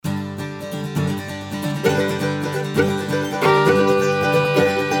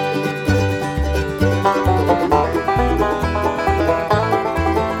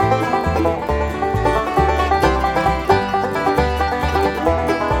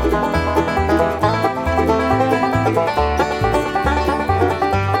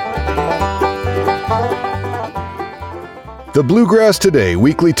The Bluegrass Today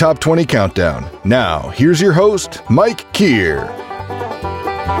Weekly Top 20 Countdown. Now, here's your host, Mike Keir.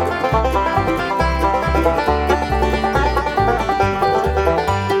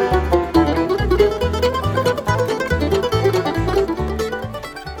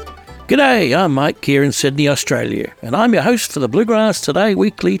 G'day, I'm Mike Keir in Sydney, Australia, and I'm your host for the Bluegrass Today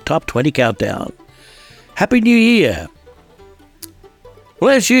Weekly Top 20 Countdown. Happy New Year!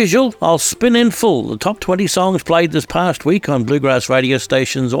 Well, as usual, I'll spin in full the top 20 songs played this past week on bluegrass radio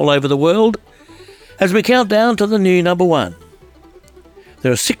stations all over the world as we count down to the new number one.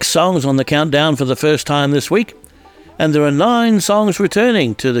 There are 6 songs on the countdown for the first time this week, and there are 9 songs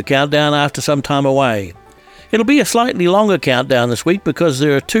returning to the countdown after some time away. It'll be a slightly longer countdown this week because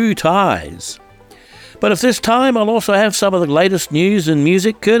there are 2 ties. But if this time, I'll also have some of the latest news and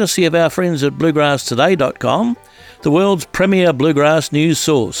music courtesy of our friends at BluegrassToday.com, the world's premier bluegrass news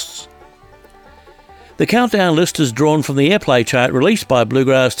source. The countdown list is drawn from the airplay chart released by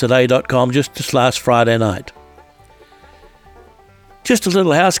BluegrassToday.com just this last Friday night. Just a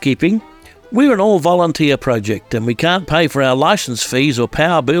little housekeeping. We're an all-volunteer project and we can't pay for our licence fees or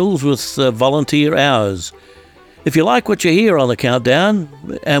power bills with volunteer hours. If you like what you hear on the countdown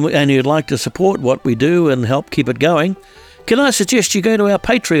and you'd like to support what we do and help keep it going, can I suggest you go to our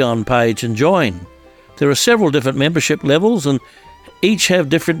Patreon page and join? There are several different membership levels and each have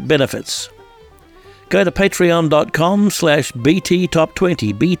different benefits. Go to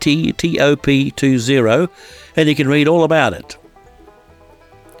patreon.com/BTTop20, BTTOP20, and you can read all about it.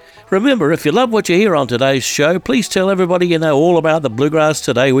 Remember, if you love what you hear on today's show, please tell everybody you know all about the Bluegrass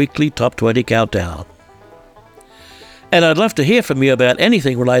Today Weekly Top 20 Countdown. And I'd love to hear from you about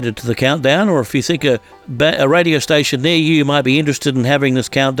anything related to the countdown, or if you think a radio station near you might be interested in having this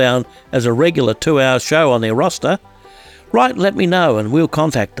countdown as a regular 2-hour show on their roster, write and let me know and we'll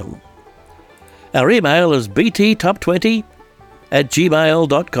contact them. Our email is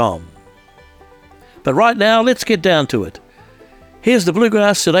bttop20@gmail.com. But right now, let's get down to it. Here's the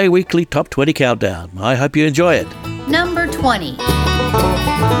Bluegrass Today Weekly Top 20 Countdown. I hope you enjoy it. Number 20.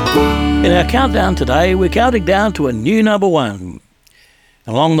 In our countdown today, we're counting down to a new number one.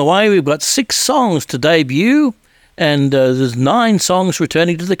 Along the way, we've got 6 songs to debut, and there's 9 songs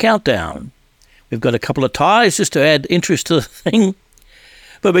returning to the countdown. We've got a couple of ties just to add interest to the thing.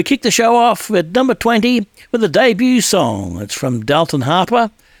 But we kick the show off at number 20 with a debut song. It's from Dalton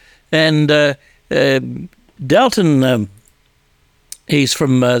Harper, and Dalton, he's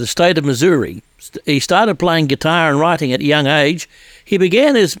from the state of Missouri. He started playing guitar and writing at a young age. He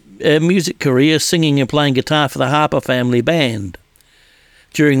began his music career singing and playing guitar for the Harper Family Band.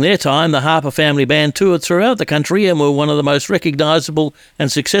 During their time, the Harper Family Band toured throughout the country and were one of the most recognisable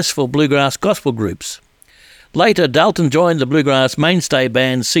and successful bluegrass gospel groups. Later, Dalton joined the bluegrass mainstay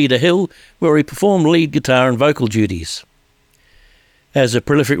band Cedar Hill, where he performed lead guitar and vocal duties. As a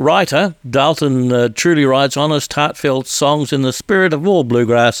prolific writer, Dalton truly writes honest, heartfelt songs in the spirit of all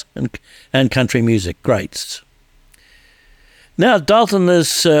bluegrass and country music greats. Now Dalton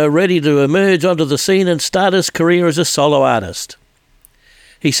is ready to emerge onto the scene and start his career as a solo artist.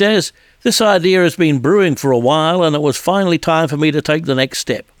 He says, "This idea has been brewing for a while and it was finally time for me to take the next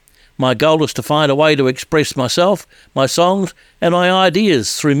step. My goal is to find a way to express myself, my songs, and my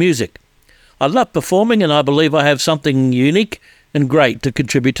ideas through music. I love performing and I believe I have something unique and great to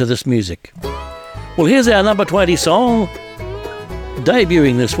contribute to this music." Well, here's our number 20 song,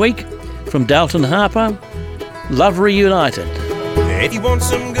 debuting this week from Dalton Harper, Love Reunited. If you want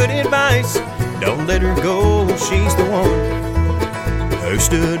some good advice, don't let her go, she's the one who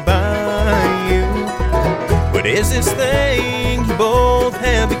stood by you. What is this thing you both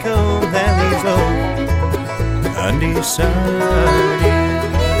have become that leaves love undecided?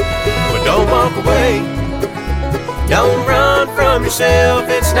 But don't walk away, don't run from yourself,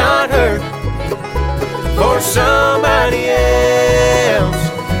 it's not her, for somebody else.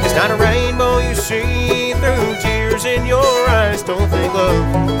 It's not a rainbow you see through tears in your eyes. Don't think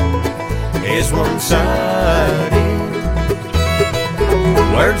love is one-sided.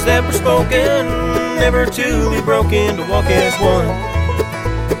 Words that were spoken, never to be broken, to walk as one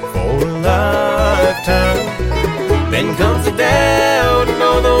for a lifetime. Then comes the doubt and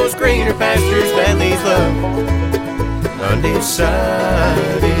all those greener pastures that leaves love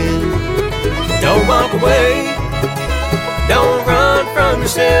undecided. Don't walk away, don't run from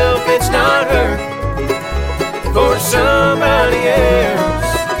yourself, it's not her, for somebody else.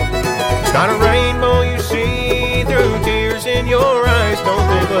 It's not a rainbow you see through tears in your eyes. Don't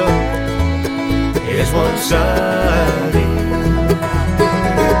think love is one-sided.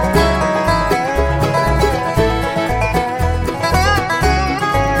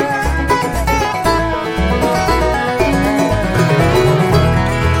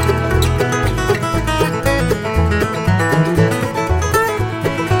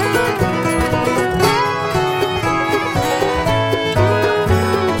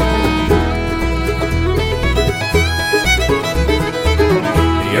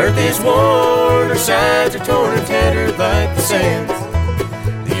 torn and tattered like the sands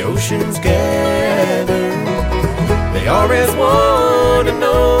the oceans gather. They are as one and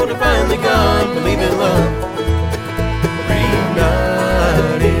know divinely God, believe in love,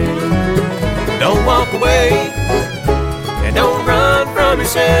 reunited. Don't walk away and don't run from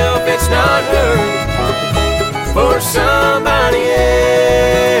yourself. It's not hurt for somebody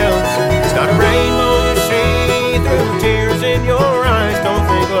else. It's not a rainbow you see through the tears in your eyes. Don't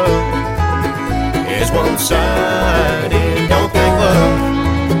think love is one-sided. Don't think love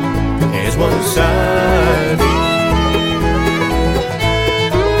is one-sided.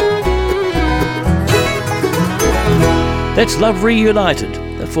 That's Love Reunited,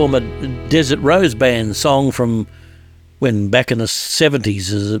 a former Desert Rose Band song from when, back in the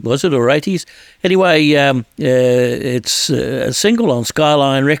 70s, was it, or 80s? Anyway, it's a single on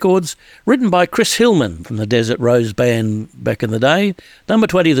Skyline Records, written by Chris Hillman from the Desert Rose Band back in the day. Number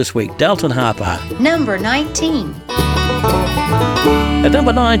 20 this week, Dalton Harper. Number 19. At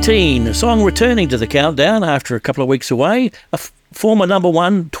number 19, a song returning to the countdown after a couple of weeks away, a former number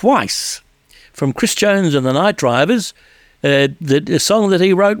one twice, from Chris Jones and the Night Drivers, the song that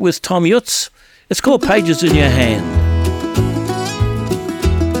he wrote with Tom Yutz. It's called Pages in Your Hand.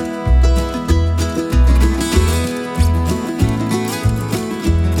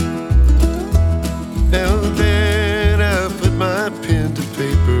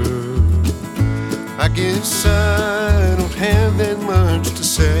 I guess I don't have that much to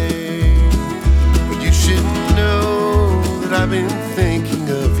say, but you should know that I've been thinking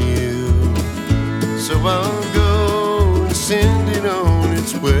of you. So I'll go and send it on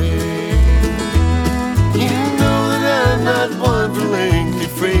its way. You know that I'm not one for lengthy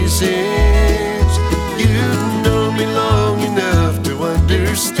phrases. You've known me long enough to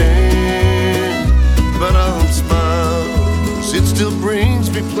understand. But I'll smile, 'cause it still brings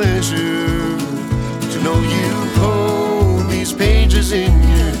me pleasure to know you hold these pages in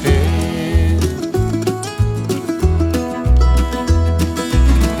your hand.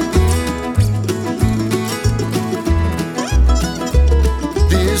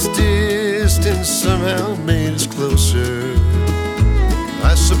 This distance somehow made us closer.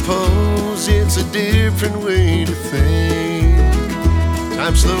 I suppose it's a different way to think.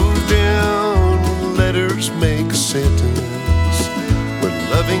 Time slows down when letters make a sentence, when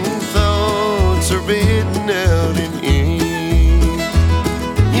loving thoughts are written out in ink.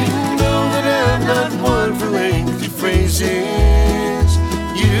 You know that I'm not one for lengthy phrases.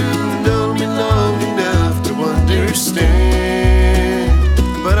 You've known me long enough to understand.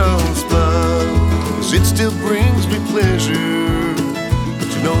 But I'll smile, 'cause it still brings me pleasure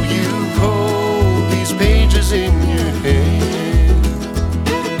to know you hold these pages in your hand.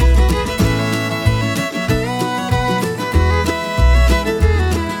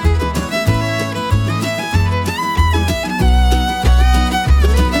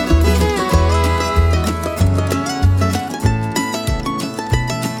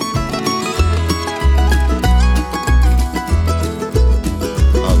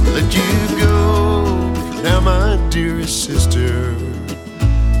 Sister,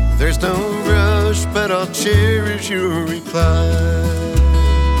 there's no rush, but I'll cherish your reply.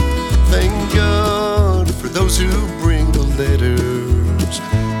 Thank God for those who bring the letters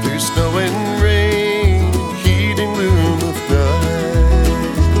through snow and rain, heat and gloom of night.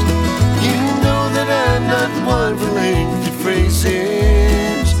 You know that I'm not one for lengthy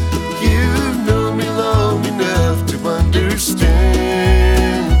phrases. You've known me long enough to understand.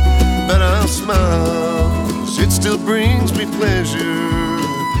 But I'll smile, it still brings me pleasure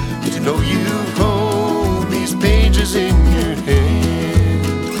to know you hold these pages in your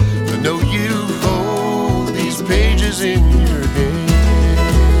hand. To know you hold these pages in your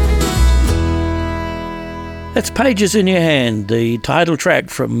hand. That's Pages in Your Hand, the title track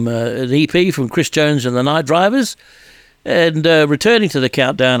from an EP from Chris Jones and the Night Drivers. And returning to the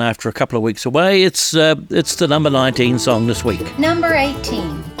countdown after a couple of weeks away, it's the number 19 song this week. Number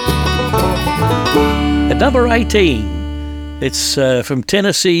 18. At number 18, it's from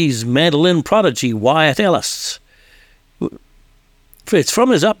Tennessee's mandolin prodigy Wyatt Ellis. It's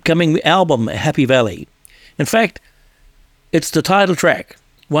from his upcoming album Happy Valley. In fact, it's the title track,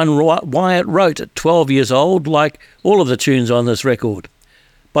 one Wyatt wrote at 12 years old, like all of the tunes on this record.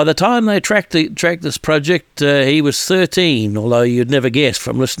 By the time they tracked this project, he was 13, although you'd never guess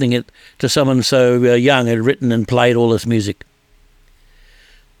from listening to someone so young had written and played all this music.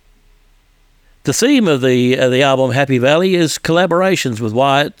 The theme of the album Happy Valley is collaborations with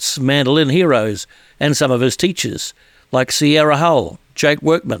Wyatt's mandolin heroes and some of his teachers, like Sierra Hull, Jake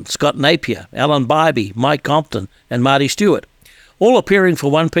Workman, Scott Napier, Alan Bybee, Mike Compton, and Marty Stewart, all appearing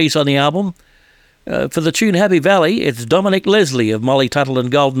for one piece on the album, For the tune Happy Valley, it's Dominic Leslie of Molly Tuttle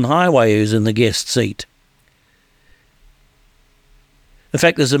and Golden Highway who's in the guest seat. In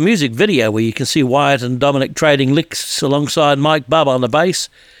fact, there's a music video where you can see Wyatt and Dominic trading licks alongside Mike Bubb on the bass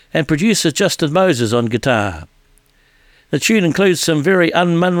and producer Justin Moses on guitar. The tune includes some very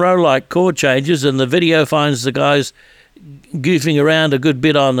un-Munro-like chord changes, and the video finds the guys goofing around a good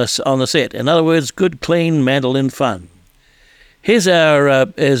bit on the set. In other words, good, clean mandolin fun. Here's our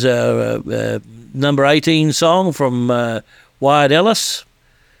number 18 song from Wyatt Ellis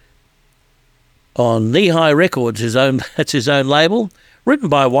on Knee High Records. That's his own label. Written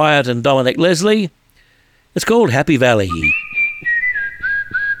by Wyatt and Dominic Leslie. It's called Happy Valley.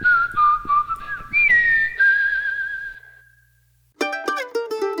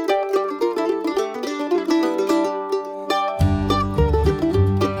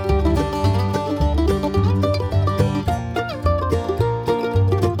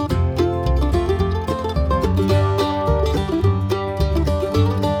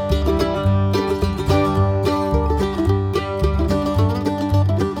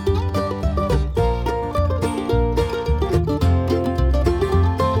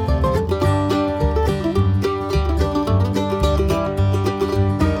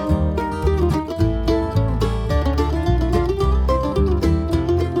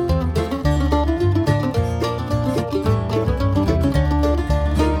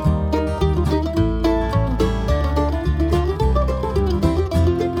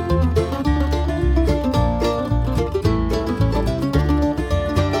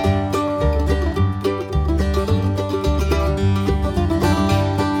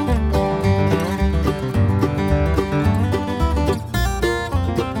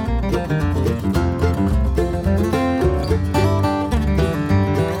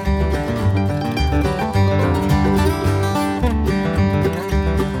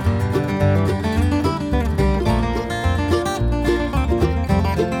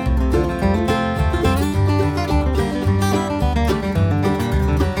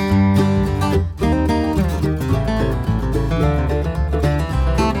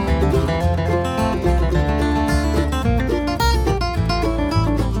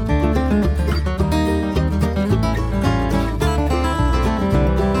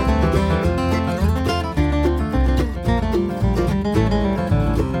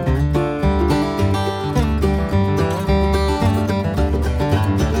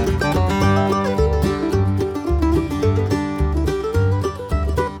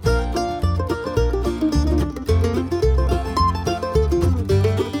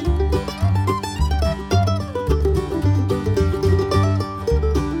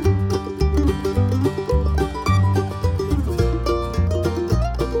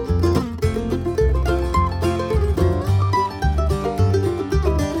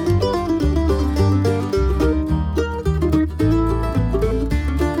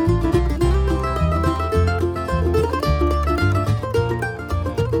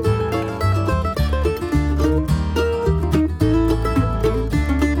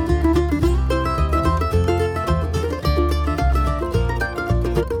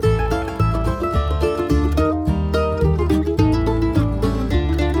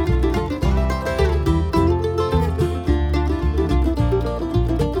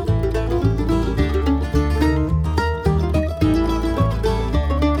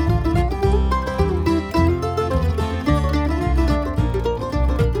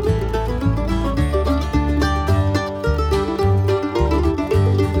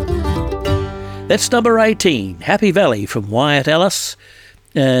 That's number 18, Happy Valley from Wyatt Ellis,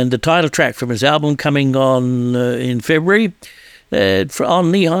 and the title track from his album coming on in February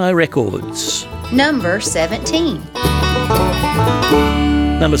on Knee High Records. Number 17.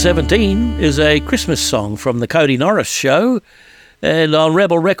 Number 17 is a Christmas song from the Cody Norris Show, and on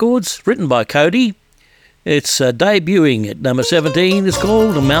Rebel Records, written by Cody. It's debuting at number 17. It's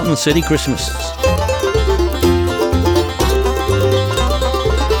called Mountain City Christmas.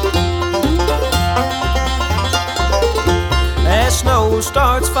 Snow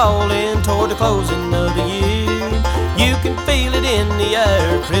starts falling toward the closing of the year. You can feel it in the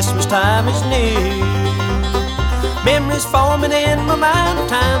air, Christmas time is near. Memories forming in my mind of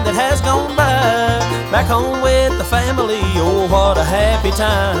time that has gone by. Back home with the family, oh what a happy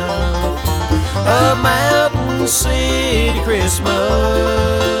time. A Mountain City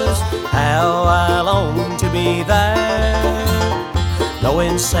Christmas, how I long to be there.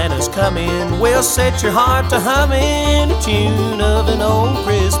 Knowing Santa's coming will set your heart to humming the tune of an old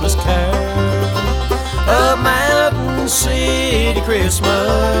Christmas carol. A Mountain City Christmas,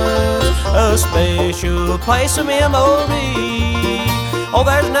 a special place of memory, Oh,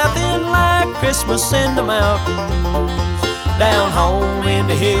 there's nothing like Christmas in the mountains, down home in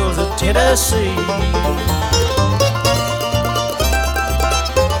the hills of Tennessee.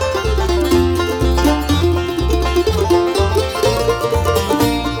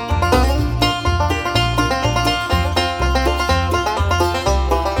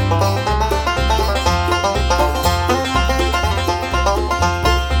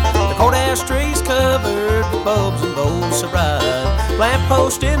 Trees covered with bulbs and bowls so bright,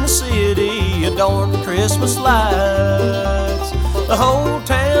 lamppost in the city adorned with Christmas lights. The whole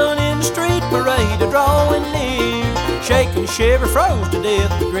town in the street parade a drawing near, shake and shiver, froze to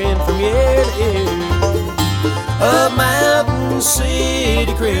death, but grin from ear to ear. A Mountain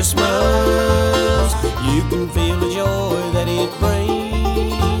City Christmas, you can feel the joy that it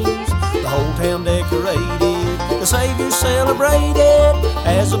brings. The whole town decorated, the Savior celebrated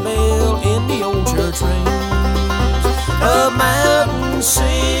as a bell in the old church rings. A Mountain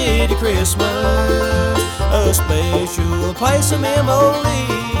City Christmas, a special place of memory.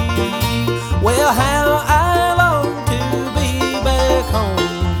 Well, how I long to be back home,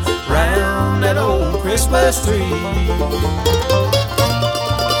 round that old Christmas tree.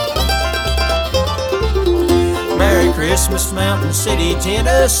 Merry Christmas, Mountain City,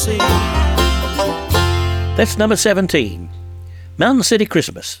 Tennessee. That's number 17, Mountain City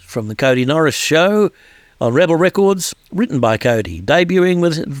Christmas, from the Cody Norris Show on Rebel Records, written by Cody, debuting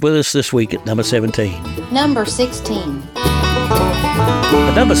with us this week at number 17. Number 16.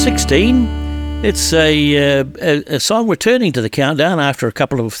 At number 16, it's a song returning to the countdown after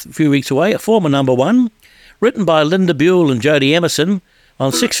a few weeks away, a former number one, written by Linda Buell and Jody Emerson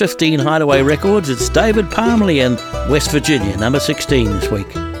on 615 Hideaway Records. It's David Palmley and West Virginia, number 16 this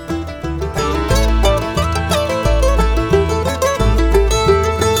week.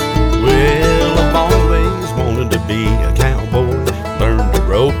 Be a cowboy, learn to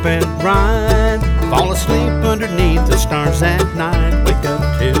rope and ride, fall asleep underneath the stars at night, wake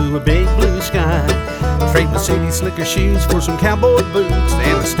up to a big blue sky, trade my city slicker shoes for some cowboy boots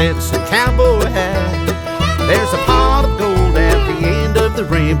and a Stetson cowboy hat. There's a pot of gold at the end of the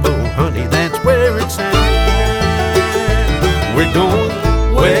rainbow, honey, that's where it's at. We're going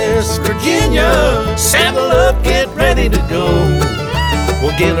West Virginia, saddle up, get ready to go.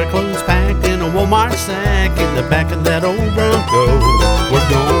 We'll get our clothes packed in a Walmart sack in the back of that old Bronco. We're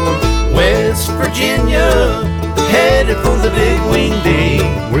going West Virginia, headed for the big wing day.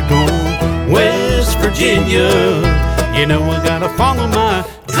 We're going West Virginia, you know I gotta follow my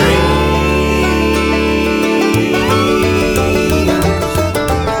dreams.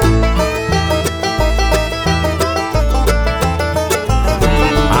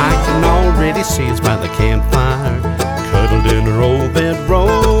 I can already see us by the campfire, cuddled in her old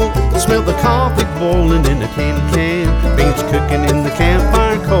bedroll, smell the coffee boiling in a tin can, beans cooking in the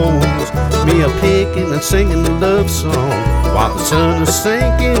campfire coals, me a picking and singing a love song while the sun is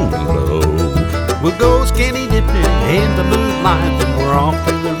sinking low. We'll go skinny dipping in the moonlight and we're off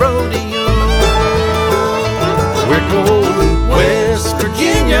to the rodeo. We're going West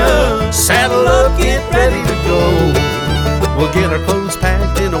Virginia, saddle up, get ready to go. We'll get our clothes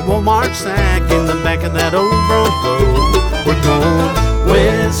packed in a Walmart sack in the back of that old Bronco. We're going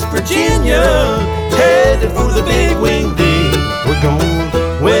West Virginia, headed for the big wing day. We're going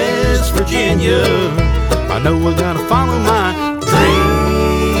West Virginia, I know I gotta follow my dreams.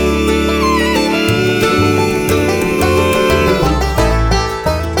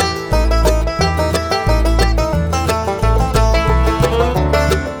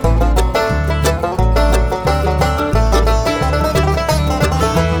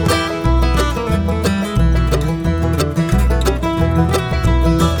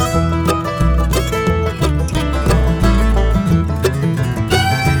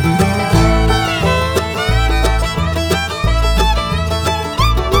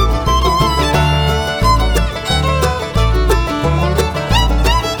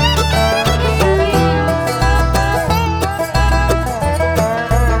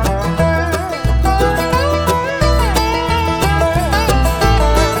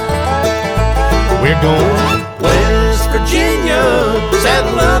 We're going West Virginia,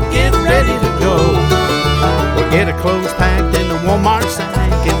 saddle up, get ready to go. We'll get our clothes packed in a Walmart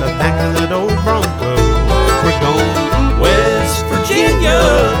sack in the back of that old Bronco. We're going West Virginia,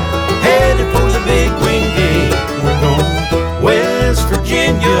 headed for the big wing day. We're going West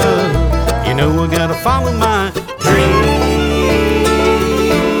Virginia, you know I gotta follow my dreams.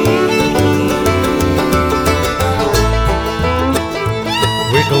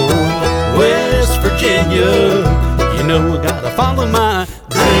 We're going West Virginia, you know I gotta follow my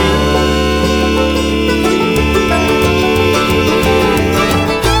dreams.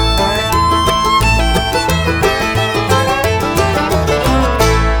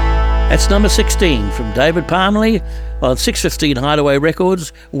 That's number 16 from David Palmley on 615 Hideaway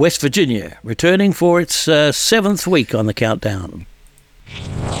Records, West Virginia, returning for its seventh week on the countdown.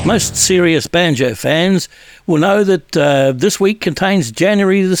 Most serious banjo fans will know that this week contains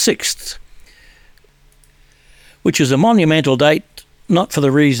January the 6th, which is a monumental date, not for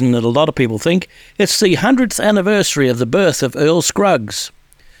the reason that a lot of people think. It's the 100th anniversary of the birth of Earl Scruggs.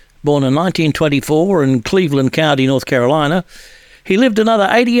 Born in 1924 in Cleveland County, North Carolina, he lived another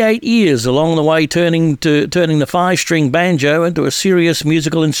 88 years along the way, turning the five-string banjo into a serious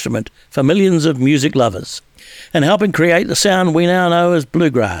musical instrument for millions of music lovers, and helping create the sound we now know as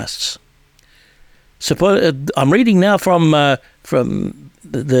bluegrass. I'm reading now from the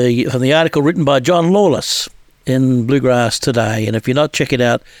article written by John Lawless in Bluegrass Today, and if you're not checking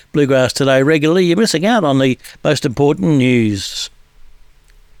out Bluegrass Today regularly, you're missing out on the most important news.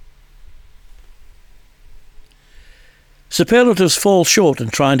 Superlatives fall short in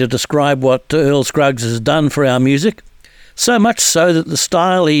trying to describe what Earl Scruggs has done for our music, so much so that the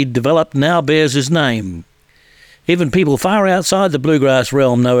style he developed now bears his name. Even people far outside the bluegrass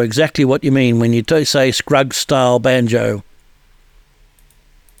realm know exactly what you mean when you say Scruggs-style banjo.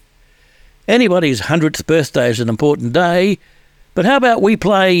 Anybody's 100th birthday is an important day, but how about we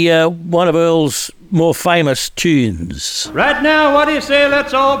play one of Earl's more famous tunes? Right now, what do you say?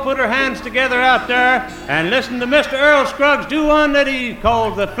 Let's all put our hands together out there and listen to Mr. Earl Scruggs do one that he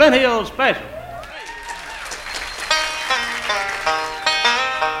called the Flint Hill Special.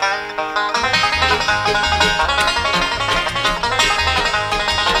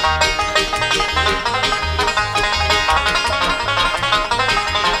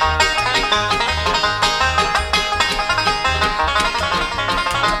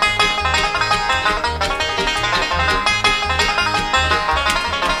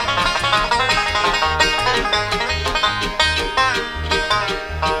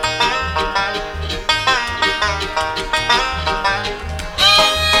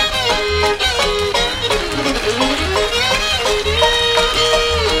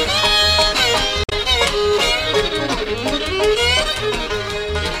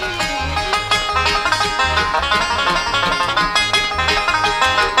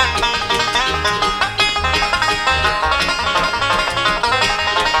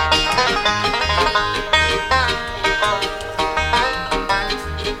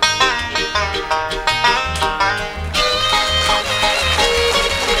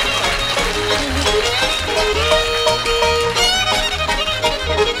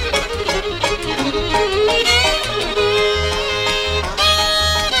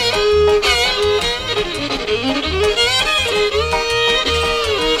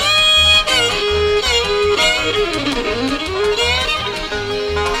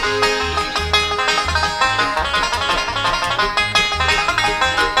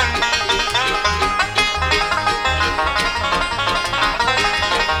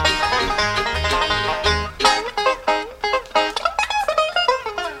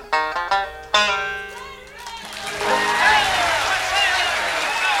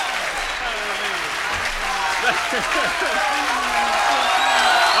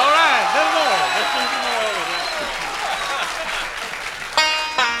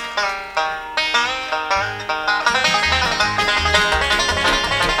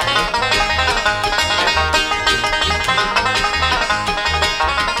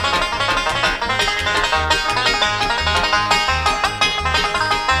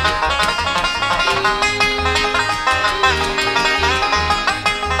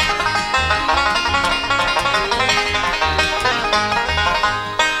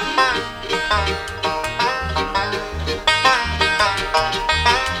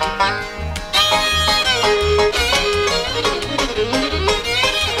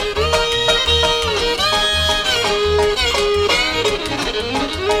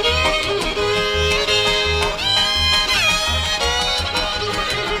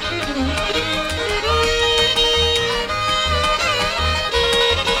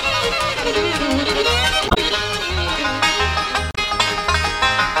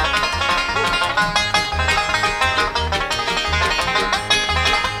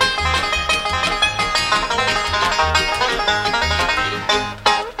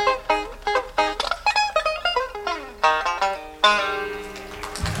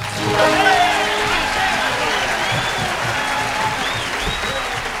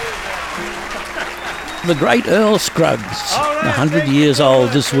 The great Earl Scruggs, 100 years old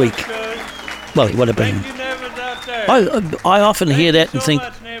this week. Well, he would have been. I often hear that and think,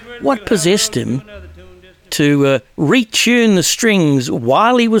 what possessed him to retune the strings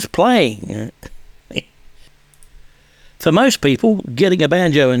while he was playing? For most people, getting a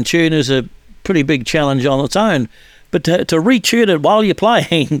banjo in tune is a pretty big challenge on its own. But to retune it while you're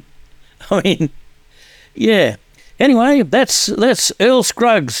playing, I mean, yeah. Anyway, that's Earl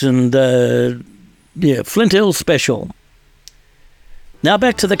Scruggs and Flint Hill Special. Now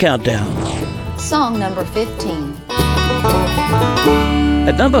back to the countdown. Song number 15.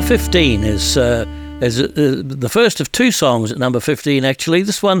 At number 15 is the first of two songs at number 15, actually.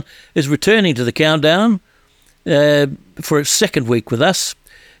 This one is returning to the countdown for its second week with us.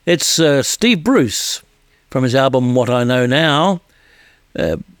 It's Steve Bruce from his album What I Know Now.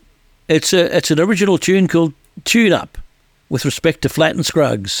 It's an original tune called Tune Up, with respect to Flat and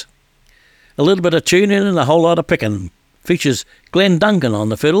Scruggs. A little bit of tuning and a whole lot of picking. Features Glenn Duncan on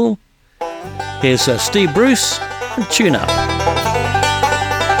the fiddle. Here's Steve Bruce and Tune Up.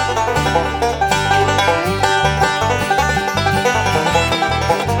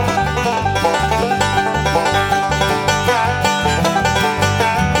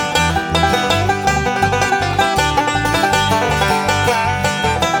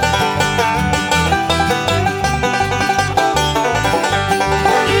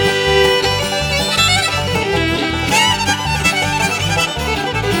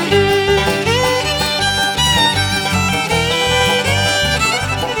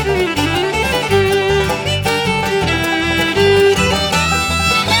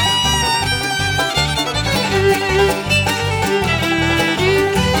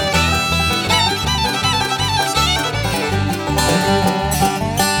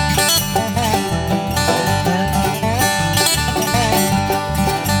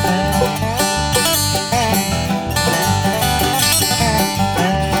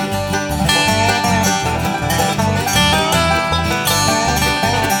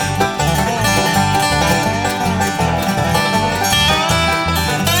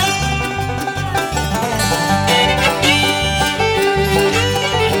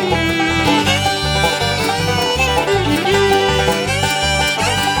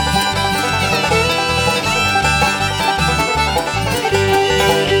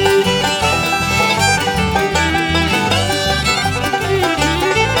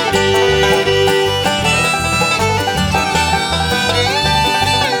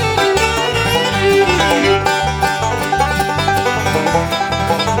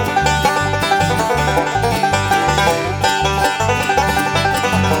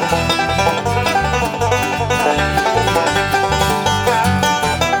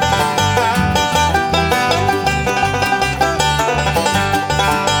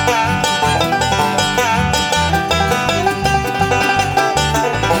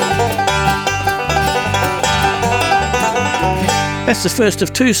 That's the first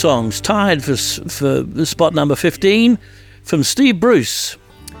of two songs tied for spot number 15 from Steve Bruce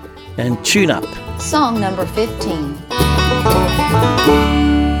and Tune Up. Song number 15.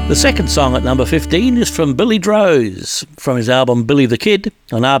 The second song at number 15 is from Billy Droz from his album Billy the Kid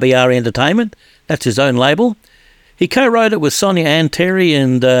on RBR Entertainment. That's his own label. He co-wrote it with Sonia Ann Terry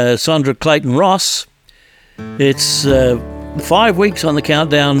and Sondra Clayton Ross. It's 5 weeks on the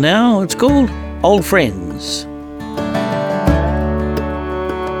countdown now. It's called Old Friends.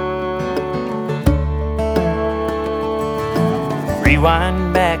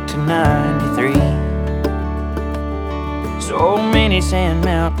 Rewind back to 93. So many Sand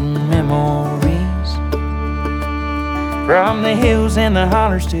Mountain memories, from the hills and the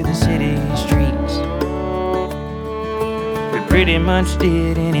hollers to the city streets. We pretty much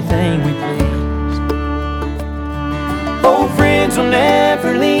did anything we pleased. Old friends will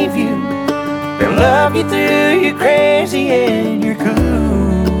never leave you. They'll love you through your crazy and your cool.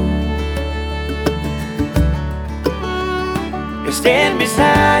 They'll stand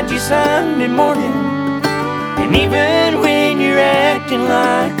beside you Sunday morning, and even when you're acting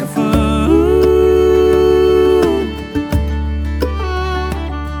like a fool,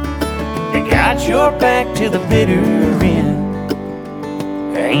 they got your back to the bitter end.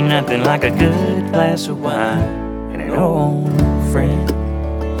 There ain't nothing like a good glass of wine and an old friend.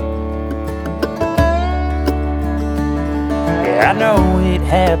 Yeah, I know it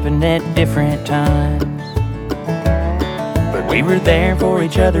happened at different times, but we were there for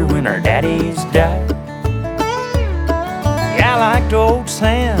each other when our daddies died. I liked old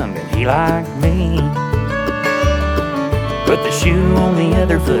Sam and he liked me. Put the shoe on the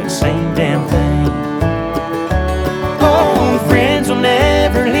other foot, same damn thing. Old friends will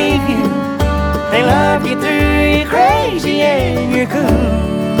never leave you. They love you through your crazy and your cool.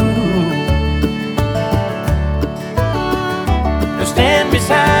 They'll stand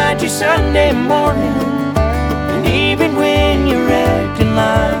beside you Sunday morning, and even when you're acting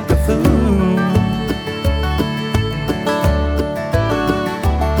like a fool.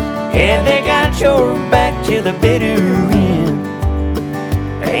 Yeah, they got your back to the bitter end.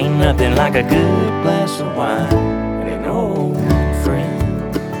 Ain't nothing like a good glass of wine and an old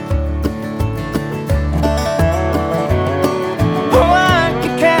friend. Oh, I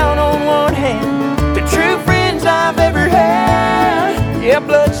could count on one hand the true friends I've ever had. Yeah,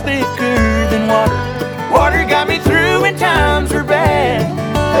 blood's thicker than water. Water got me through when times were bad.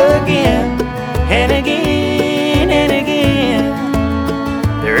 Again and again and again.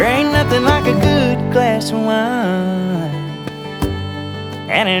 There ain't nothing like a good glass of wine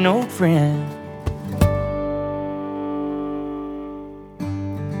and an old friend.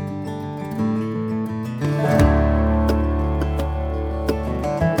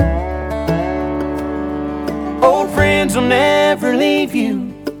 Old friends will never leave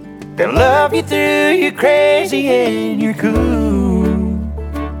you. They'll love you through your crazy and your cool.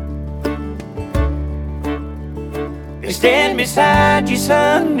 They stand beside you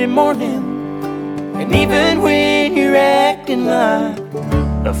Sunday morning, and even when you're acting like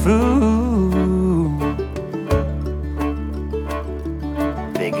a fool,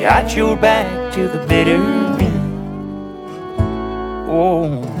 they got your back to the bitter end.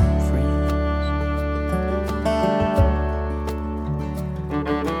 Oh, friends.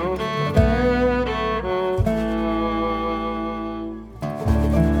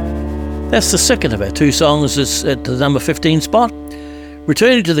 That's the second of our two songs that's at the number 15 spot.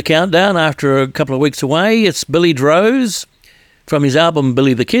 Returning to the countdown after a couple of weeks away, it's Billy Drose from his album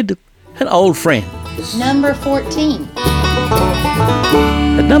Billy the Kid and Old Friend. Number 14.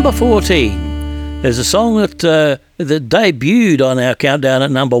 At number 14, there's a song that debuted on our countdown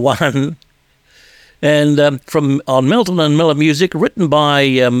at number 1, and from on Milton and Miller Music, written by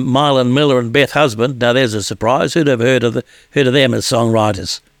Mylan Miller and Beth Husband. Now there's a surprise. Who'd have heard of them as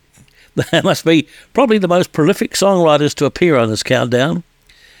songwriters? They must be probably the most prolific songwriters to appear on this countdown.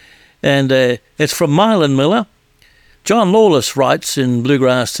 And it's from Mylan Miller. John Lawless writes in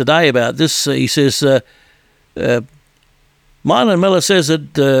Bluegrass Today about this. He says, Mylan Miller says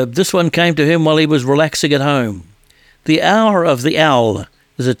that this one came to him while he was relaxing at home. The Hour of the Owl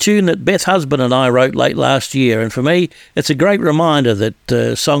is a tune that Beth Husband and I wrote late last year, and for me, it's a great reminder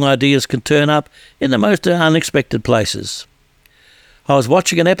that song ideas can turn up in the most unexpected places. I was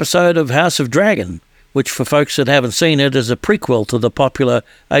watching an episode of House of Dragon, which for folks that haven't seen it is a prequel to the popular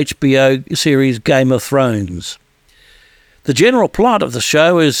HBO series Game of Thrones. The general plot of the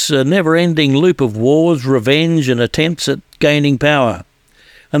show is a never-ending loop of wars, revenge and attempts at gaining power.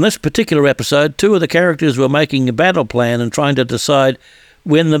 In this particular episode, two of the characters were making a battle plan and trying to decide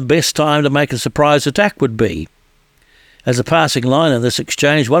when the best time to make a surprise attack would be. As a passing line in this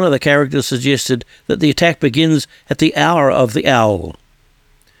exchange, one of the characters suggested that the attack begins at the hour of the owl.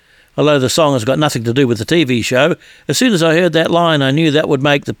 Although the song has got nothing to do with the TV show, as soon as I heard that line, I knew that would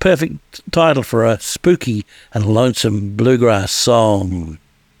make the perfect title for a spooky and lonesome bluegrass song.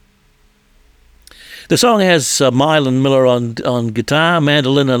 The song has Mylan Miller on guitar,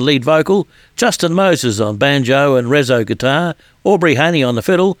 mandolin and lead vocal, Justin Moses on banjo and rezzo guitar, Aubrey Haney on the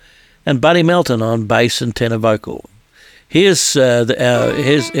fiddle, and Buddy Melton on bass and tenor vocal. Here's our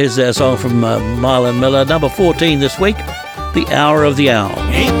song from Mylan Miller, number 14 this week, The Hour of the Owl.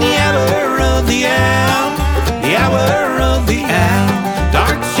 In the hour of the owl, the hour of the owl,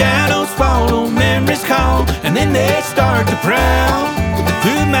 dark shadows follow, memories call, and then they start to prowl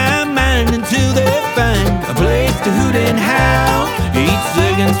through my mind until they find a place to hoot and howl. Each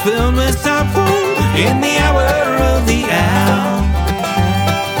second's filled with sorrow in the hour of the owl.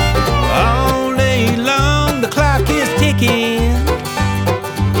 All day long the clock is ticking,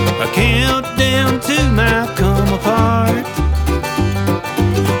 a countdown to my come apart.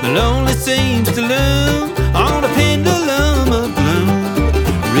 The lonely seems to loom on a pendulum of gloom,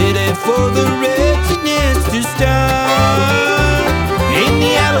 ready for the wretchedness to start. In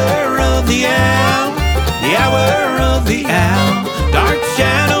the hour of the owl, the hour of the owl, dark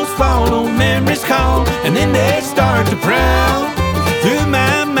shadows follow, memories call, and then they start to prowl through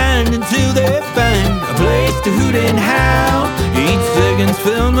my mind until they find a place to hoot and howl. Each second's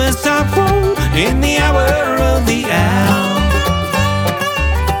filled with sorrow in the hour of the owl.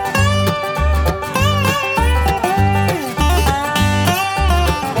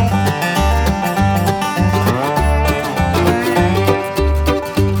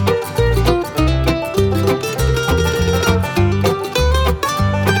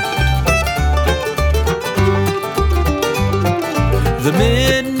 The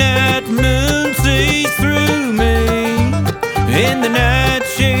midnight moon sees through me, and the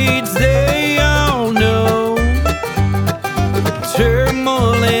nightshades they all know.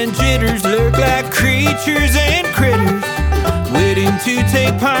 Turmoil and jitters lurk like creatures and critters, waiting came to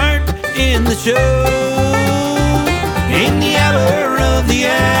take part in the show. In the hour of the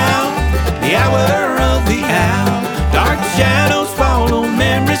owl, the hour of the owl, dark shadows follow,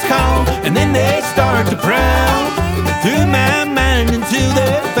 memories call, and then they start to prowl through my mind until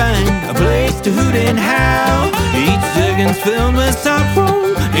they find a place to hoot and howl. Each second's filled with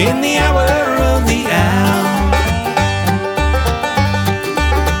sorrow in the hour of the owl.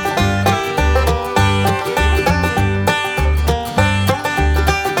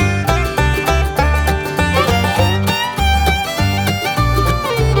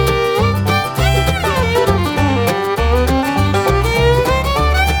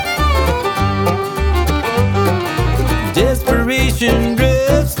 Desperation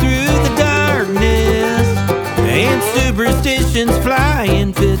drifts through the darkness, and superstitions fly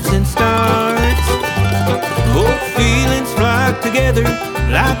in fits and starts. Both feelings flock together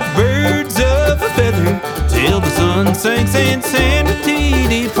like birds of a feather, till the sun sinks and sanity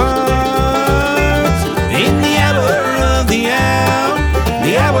departs. In the hour of the owl,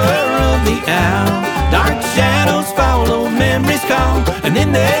 the hour of the owl, dark shadows follow, memories call, and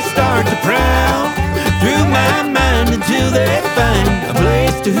then they start to prowl through my mind until they find a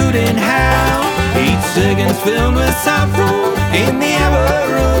place to hoot and howl. Each second's filled with sorrow in the hour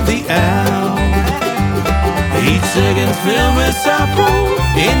of the owl. Each second's filled with sorrow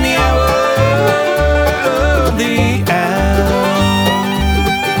in the hour of the owl.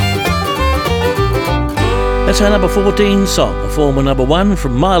 That's our number 14 song, a former number 1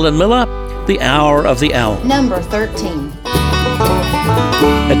 from Mylan Miller, The Hour of the Owl. Number 13.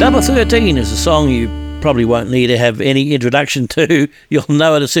 At number 13 is a song you probably won't need to have any introduction to. You'll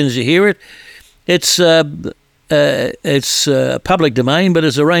know it as soon as you hear it. It's public domain, but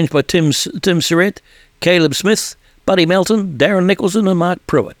it's arranged by Tim Surrett, Caleb Smith, Buddy Melton, Darren Nicholson and Mark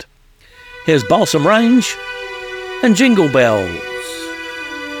Pruitt. Here's Balsam Range and Jingle Bells.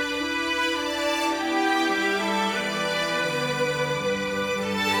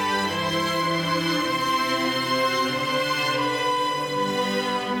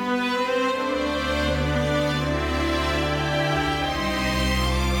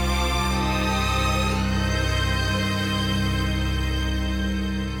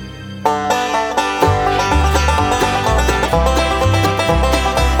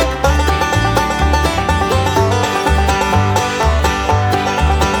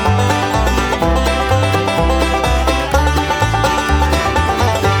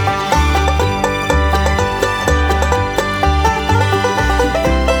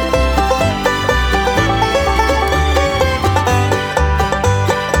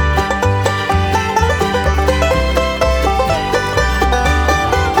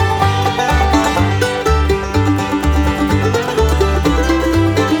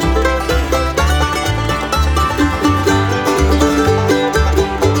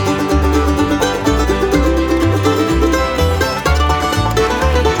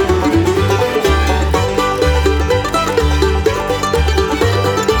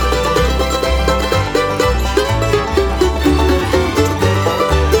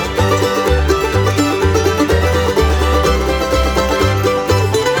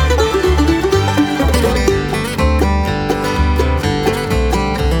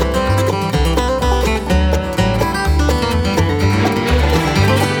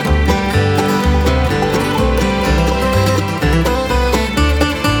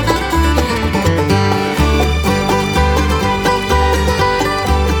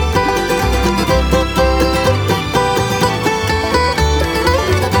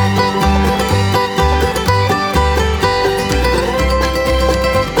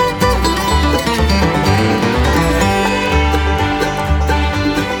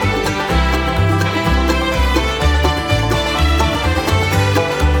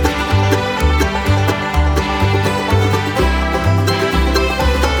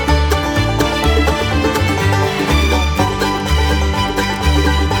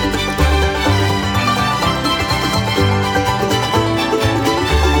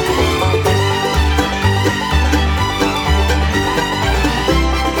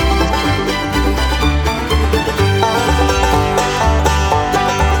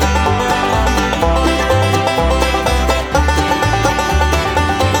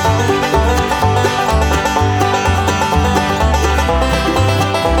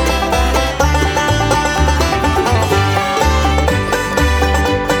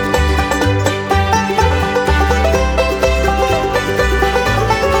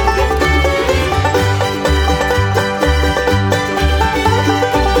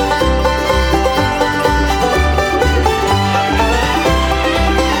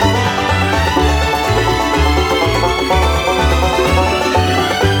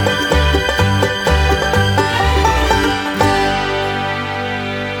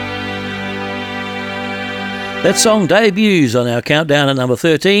 That song debuts on our countdown at number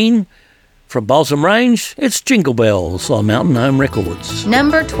 13. From Balsam Range, it's Jingle Bells on Mountain Home Records.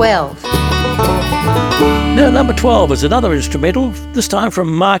 Number 12. Now, number 12 is another instrumental, this time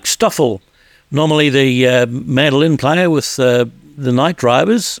from Mark Stoffel, normally the mandolin player with the Night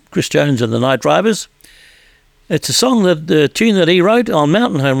Drivers, Chris Jones and the Night Drivers. It's a song, the tune that he wrote on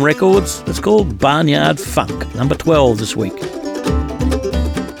Mountain Home Records. It's called Barnyard Funk, number 12 this week.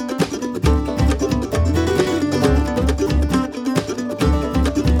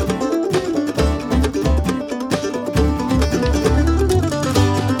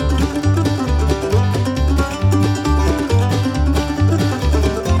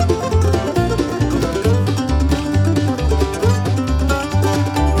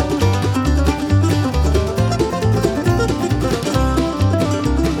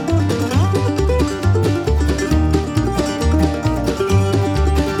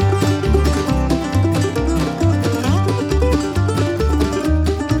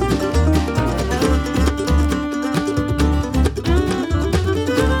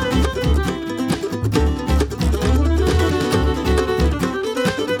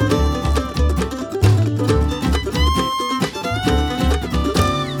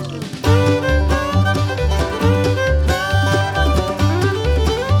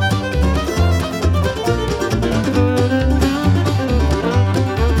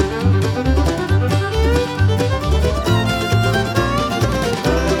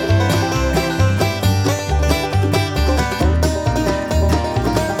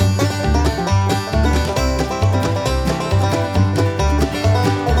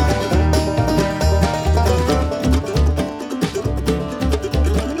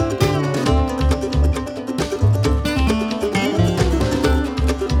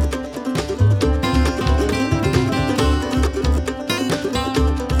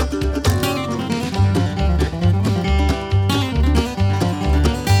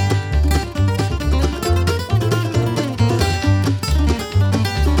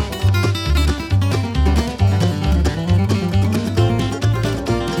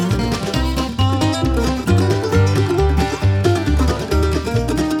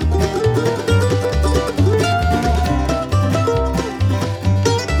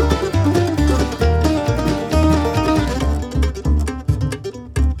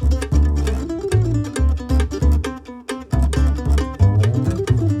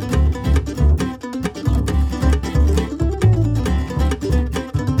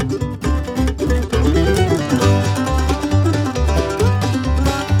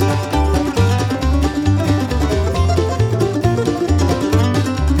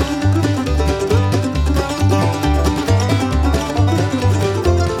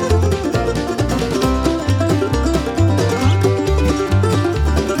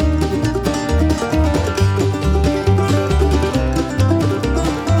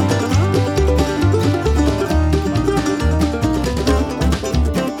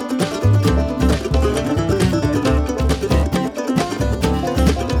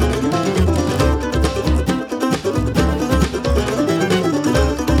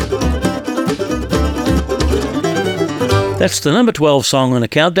 That's the number 12 song on the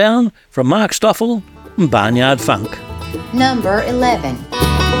countdown from Mark Stoffel and Barnyard Funk. Number 11.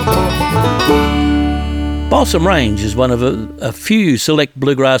 Balsam Range is one of a few select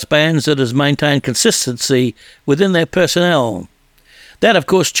bluegrass bands that has maintained consistency within their personnel. That, of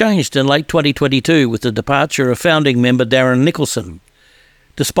course, changed in late 2022 with the departure of founding member Darren Nicholson.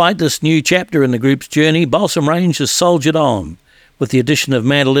 Despite this new chapter in the group's journey, Balsam Range has soldiered on. With the addition of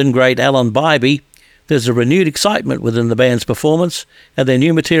mandolin great Alan Bybee, there's a renewed excitement within the band's performance and their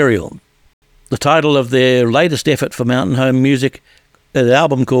new material. The title of their latest effort for Mountain Home Music, an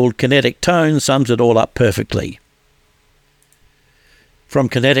album called Kinetic Tone, sums it all up perfectly. From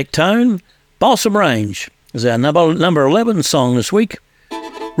Kinetic Tone, Balsam Range is our number 11 song this week,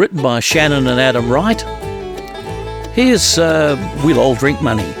 written by Shannon and Adam Wright. Here's We'll All Drink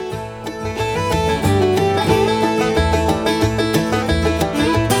Money.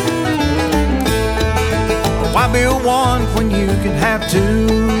 Why build one when you can have two?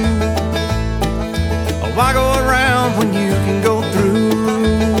 Why go around when you can go through?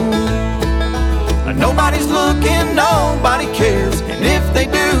 Nobody's looking, nobody cares, and if they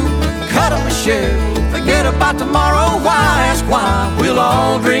do, cut them a share. Forget about tomorrow, why ask why? We'll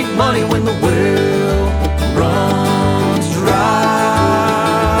all drink money when the well runs dry.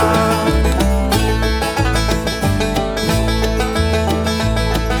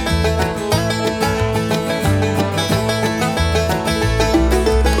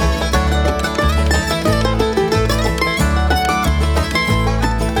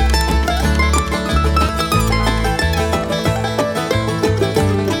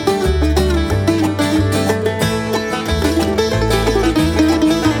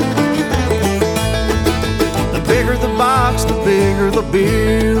 bigger the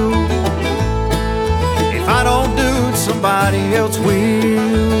bill. If I don't do it, somebody else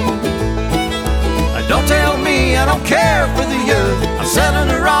will. Don't tell me I don't care for the earth. I'm selling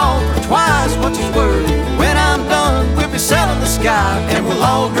her all for twice what she's worth. When I'm done, we'll be selling the sky, and we'll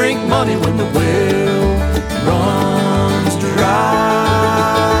all drink money when the well runs dry.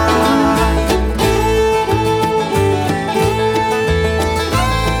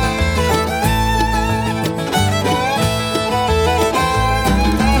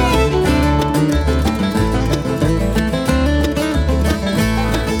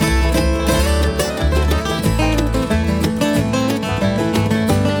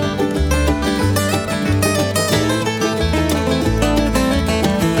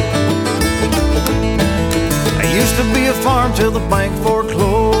 Farm till the bank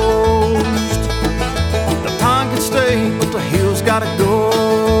foreclosed. The pond can stay, but the hill's gotta go.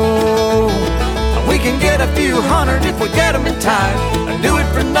 We can get a few hundred if we get them in time, and do it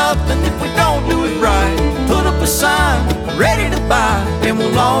for nothing if we don't do it right. Put up a sign, ready to buy, and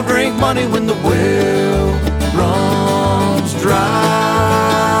we'll all drink money when the well runs dry.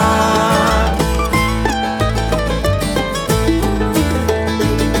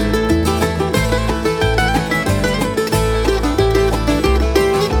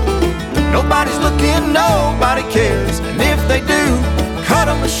 Nobody's looking, nobody cares, and if they do, cut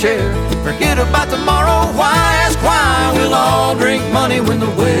them a share. Forget about tomorrow, why ask why? We'll all drink money when the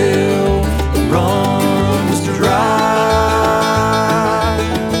well runs dry.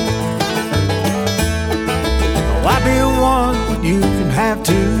 Why build one when you can have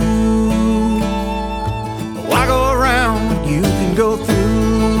two? Why go around when you can go through?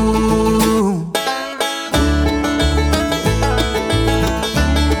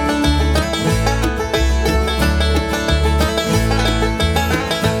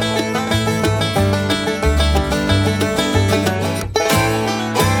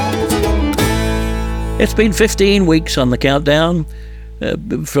 It's been 15 weeks on the countdown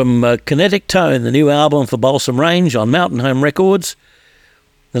from Kinetic Tone, the new album for Balsam Range on Mountain Home Records.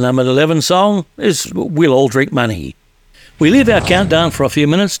 The number 11 song is We'll All Drink Money. We leave our countdown for a few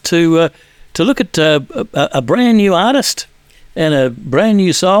minutes to look at a brand new artist and a brand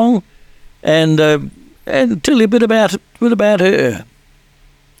new song and tell you a bit about her.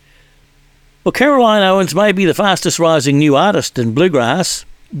 Well, Caroline Owens may be the fastest rising new artist in Bluegrass,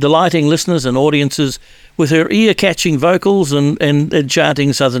 delighting listeners and audiences with her ear-catching vocals and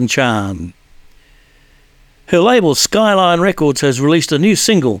enchanting southern charm. Her label, Skyline Records, has released a new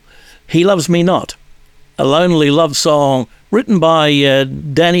single, He Loves Me Not, a lonely love song written by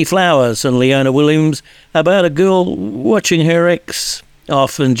Danny Flowers and Leona Williams about a girl watching her ex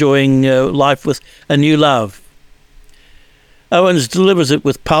off enjoying life with a new love. Owens delivers it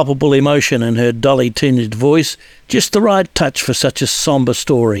with palpable emotion in her dolly-tinged voice, just the right touch for such a sombre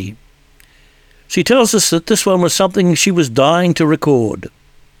story. She tells us that this one was something she was dying to record.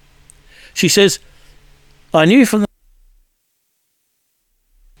 She says, I knew from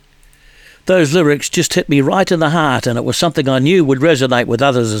those lyrics just hit me right in the heart, and it was something I knew would resonate with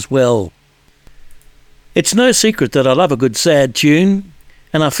others as well. It's no secret that I love a good sad tune,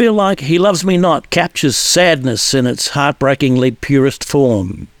 and I feel like He Loves Me Not captures sadness in its heartbreakingly purest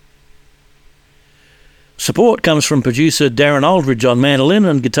form. Support comes from producer Darren Aldridge on mandolin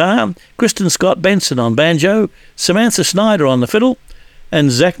and guitar, Kristen Scott Benson on banjo, Samantha Snyder on the fiddle,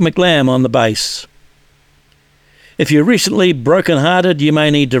 and Zach McLam on the bass. If you're recently broken-hearted, you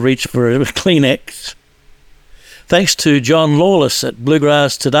may need to reach for a Kleenex. Thanks to John Lawless at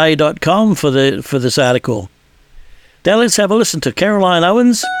bluegrasstoday.com for this article. Now let's have a listen to Caroline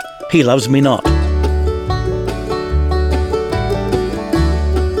Owens, He Loves Me Not.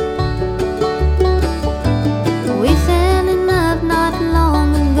 We fell in love not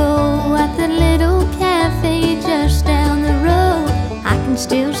long ago at the little cafe just down the road. I can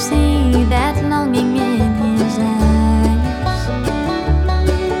still see that longing in his eyes.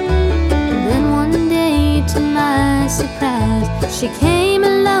 Then one day, to my surprise, she came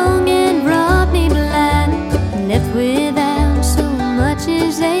along and brought me blind, left without so much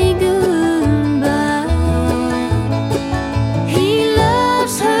as a goodbye. He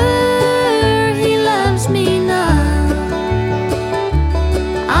loves her, he loves me not.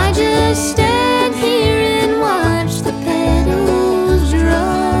 I just stand here and watch the petals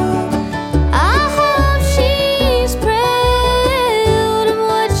drop. I hope she's proud of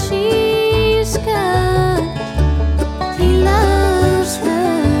what she's got. He loves her.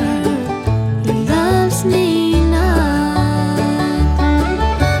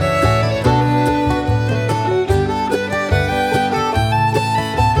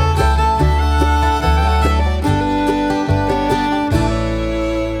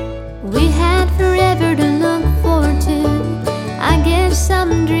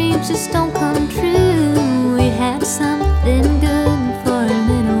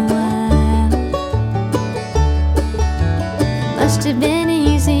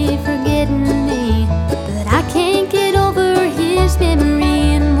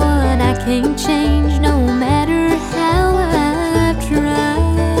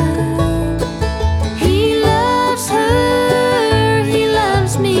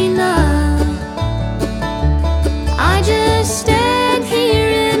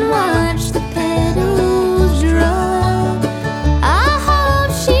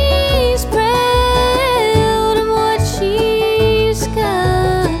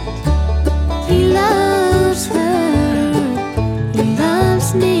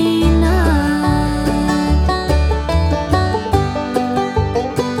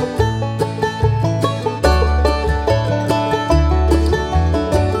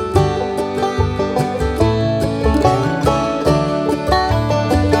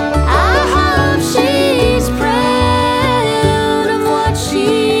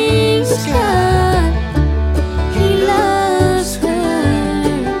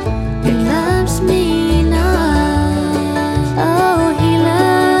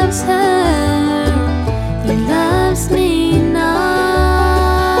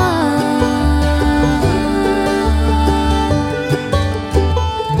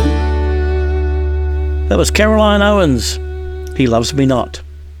 was Caroline Owens. He Loves Me Not.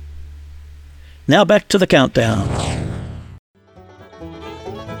 Now back to the countdown.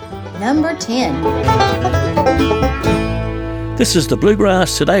 Number 10. This is the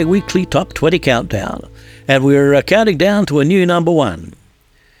Bluegrass Today Weekly Top 20 Countdown, and we're counting down to a new number 1.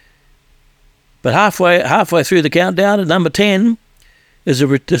 But halfway through the countdown at number 10 is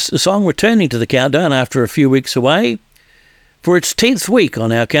a song returning to the countdown after a few weeks away. For its 10th week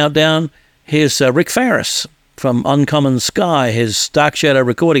on our countdown, here's Rick Farris from Uncommon Sky, his Dark Shadow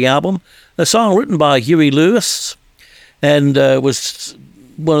recording album, a song written by Huey Lewis, and was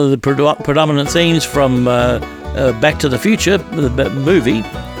one of the predominant themes from Back to the Future, the movie.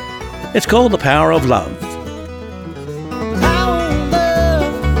 It's called The Power of Love. Power of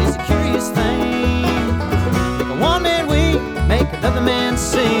love is a curious thing. Like a one-man wing, make another man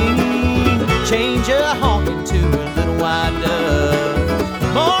sing. Change a hawk into a little white dove.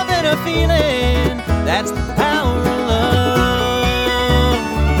 More than a feeling, that's the power of love.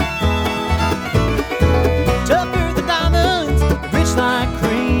 Tougher than diamonds, rich like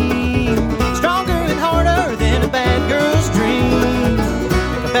cream. Stronger and harder than a bad girl's dream.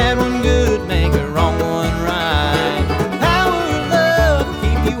 Make a bad one good, make a wrong one right. Power of love will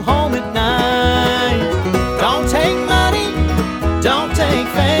keep you home at night. Don't take money, don't take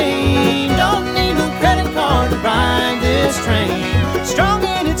fame. Don't need no credit card to ride this train. Strong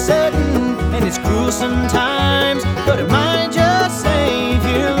and it's sudden and it's cruel sometimes, but it might just save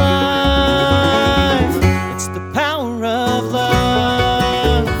your life. It's the power of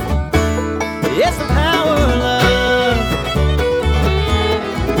love. It's the power of love.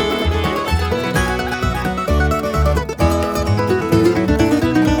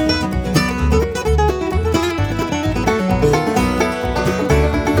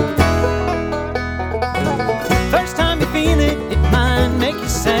 First time you feel it, it might make you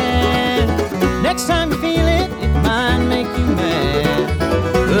sad. Next time you feel it, it might make you mad.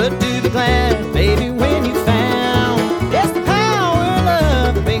 But do be glad, baby, when you found it's the power of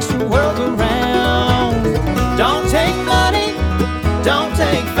love that makes the world go round. Don't take money, don't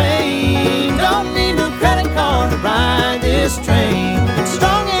take fame. Don't need no credit card to ride this train. It's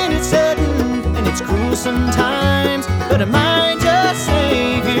strong and it's sudden and it's cruel sometimes, but it might just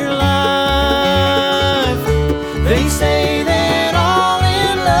save your life. They say that all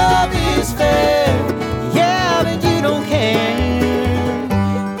in love is fair. Yeah, but you don't care.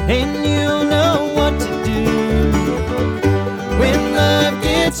 And you'll know what to do when love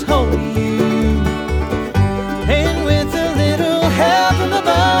gets hold of you. And with a little help from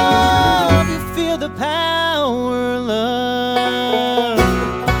above, you feel the power of love.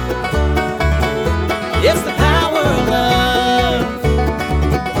 It's the power of love.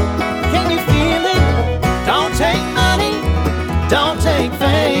 Can you feel it? Don't take money, don't take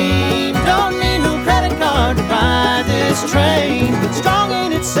fame. Don't need no credit card to ride this train. It's strong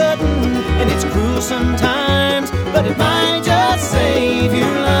and it's sudden and it's cruel sometimes, but it might just save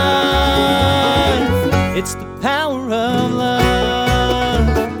your life. It's the power of love.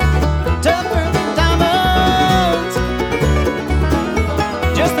 Tougher than diamonds,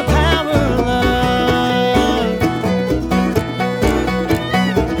 just the power of love.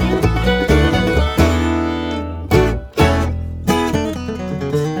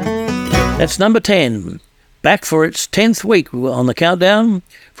 That's number 10. Back for its 10th week on the countdown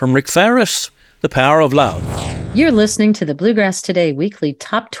from Rick Farris, The Power of Love. You're listening to the Bluegrass Today Weekly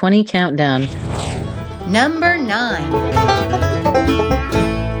Top 20 Countdown. Number 9.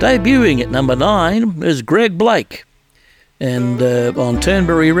 Debuting at number 9 is Greg Blake, and on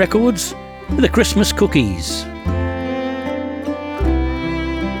Turnberry Records, The Christmas Cookies.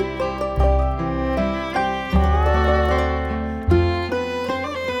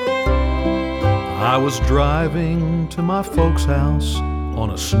 I was driving to my folks' house on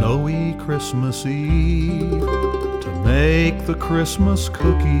a snowy Christmas Eve to make the Christmas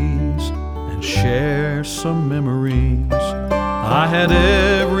cookies and share some memories. I had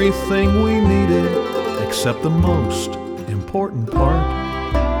everything we needed except the most important part.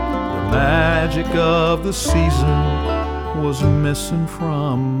 The magic of the season was missing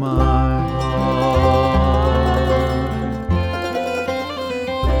from my heart.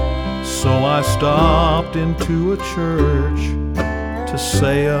 So I stopped into a church to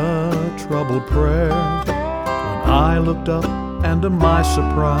say a troubled prayer. When I looked up and to my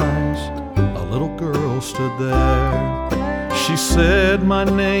surprise, a little girl stood there. She said, "My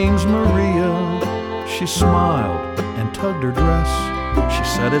name's Maria." She smiled and tugged her dress. She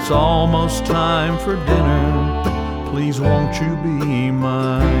said, "It's almost time for dinner. Please won't you be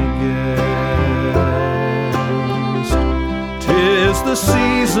my guest? 'Tis the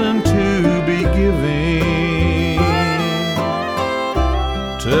season to be giving.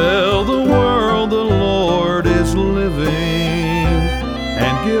 Tell the world the Lord is living,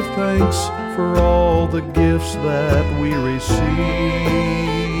 and give thanks for all the gifts that we receive.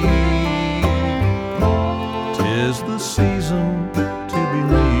 'Tis the season to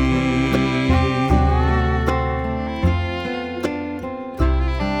believe.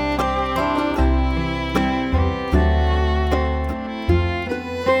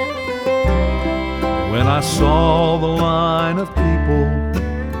 When I saw the line of people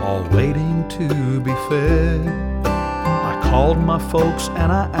all waiting to be fed, I called my folks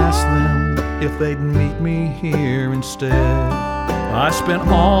and I asked them if they'd meet me here instead. I spent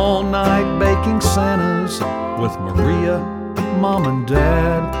all night baking Santas with Maria, Mom and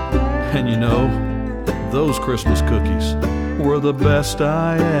Dad. And you know, those Christmas cookies were the best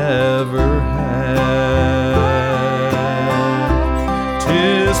I ever had.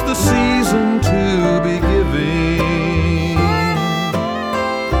 'Tis the season to be giving.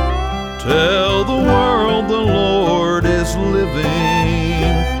 Tell the world the Lord is living,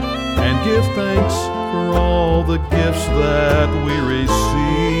 and give thanks for all the gifts that we receive.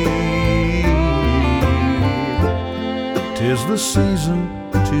 'Tis the season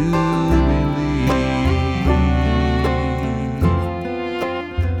to believe.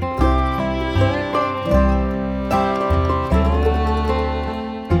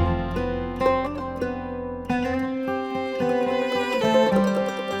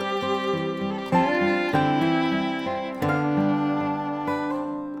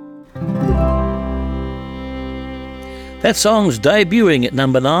 That song's debuting at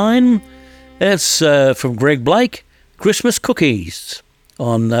number 9. That's from Greg Blake, Christmas Cookies,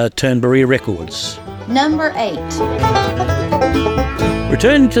 on Turnberry Records. Number 8.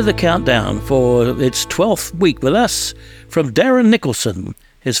 Returning to the countdown for its 12th week with us, from Darren Nicholson,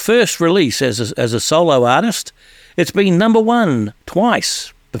 his first release as a solo artist. It's been number 1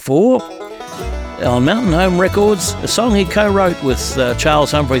 twice before on Mountain Home Records, a song he co-wrote with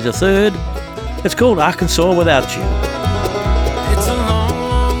Charles Humphrey III. It's called Arkansas Without You. It's a long,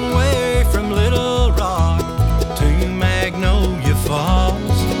 long way from Little Rock to Magnolia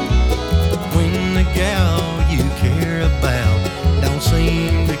Falls. When the gal you care about don't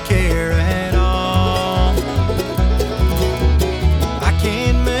seem to care at all. I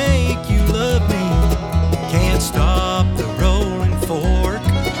can't make you love me, can't stop the rolling fork.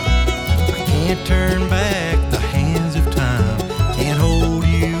 I can't turn back the hands of time, can't hold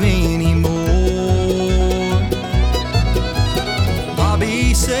you anymore.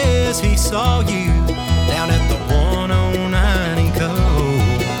 Bobby says he saw you down at the 109 in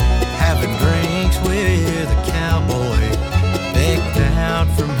Cove, having drinks with a cowboy, decked out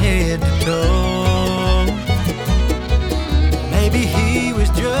from head to toe. Maybe he was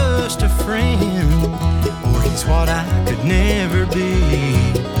just a friend, or he's what I could never be.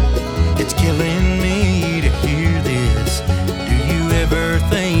 It's killing me to hear this. Do you ever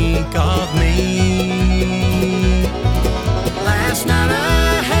think of me? Last night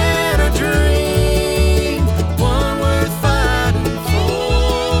I had a dream, one worth fighting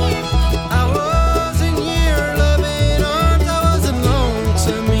for. I was in your loving arms, I wasn't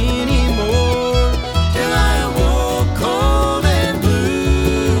lonesome anymore, till I awoke cold and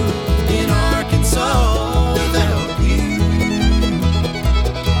blue in Arkansas without you.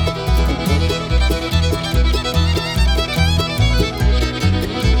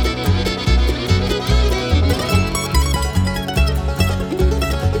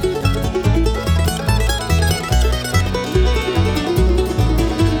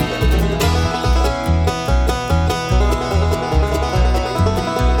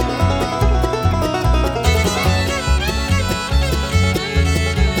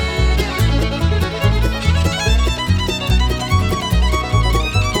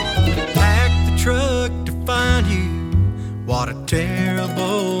 Packed the truck to find you. What a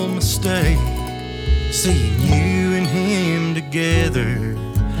terrible mistake. Seeing you and him together,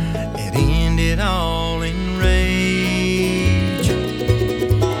 it ended all in rage.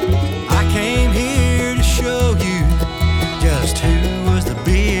 I came here to show you just who was the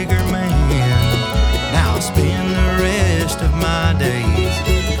bigger man. Now I'll spend the rest of my days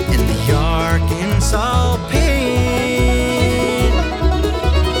in the Arkansas pen.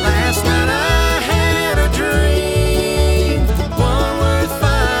 Last night I had a dream, one worth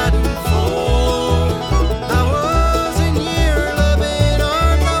fighting for. I was in your loving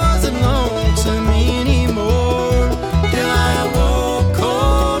arms, I wasn't lonesome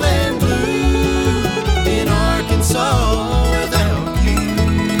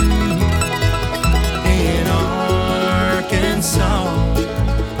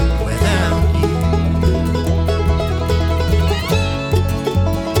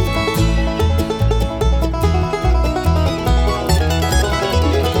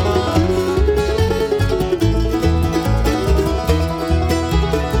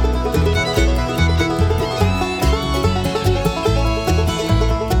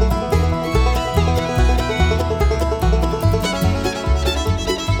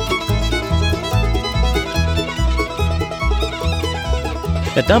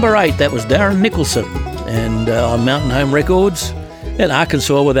At number 8, that was Darren Nicholson, and on Mountain Home Records, and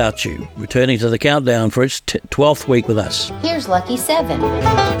Arkansas Without You, returning to the countdown for its 12th week with us. Here's Lucky 7.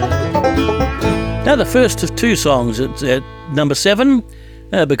 Now the first of 2 songs at number 7,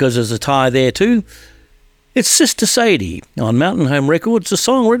 because there's a tie there too. It's Sister Sadie on Mountain Home Records, a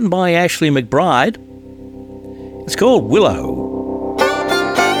song written by Ashley McBride. It's called Willow.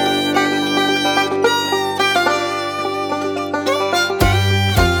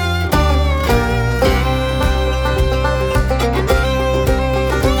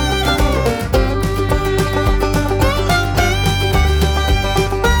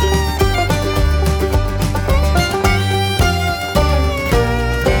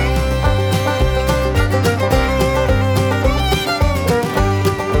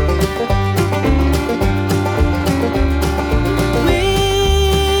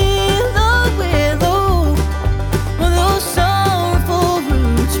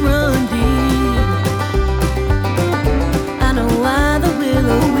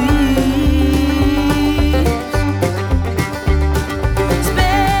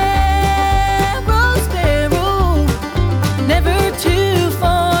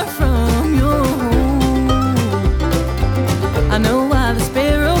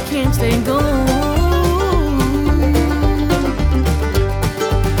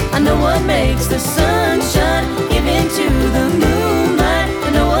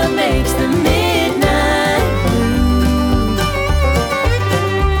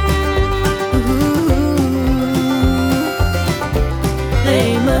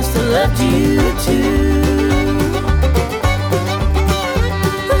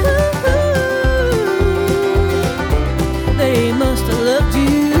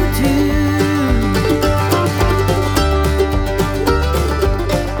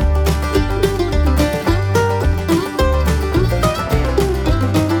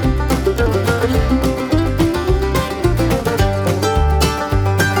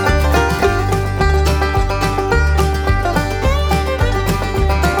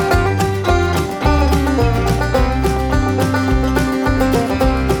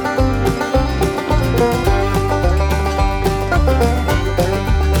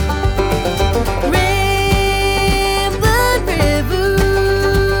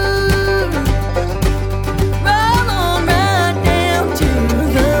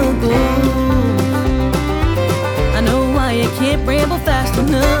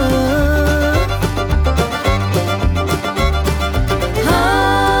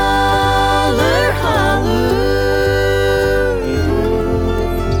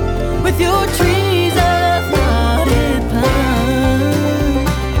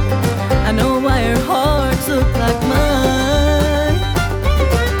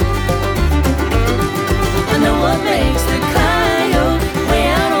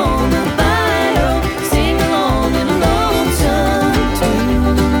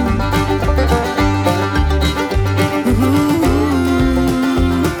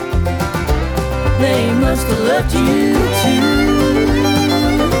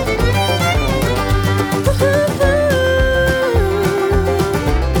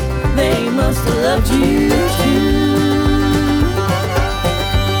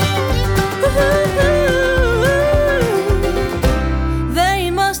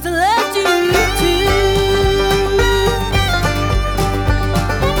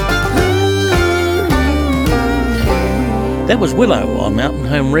 That was Willow on Mountain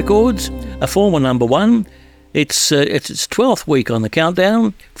Home Records, a former number 1. It's its 12th week on the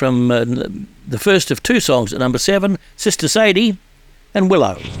countdown, from the first of 2 songs at number 7, Sister Sadie and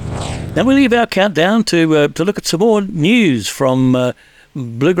Willow. Then we leave our countdown to look at some more news from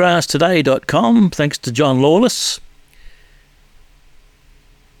bluegrasstoday.com, thanks to John Lawless.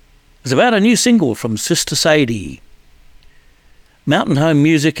 It's about a new single from Sister Sadie. Mountain Home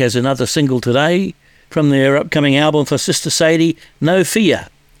Music has another single today from their upcoming album for Sister Sadie, No Fear.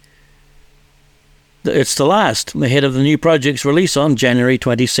 It's the last ahead of the new project's release on January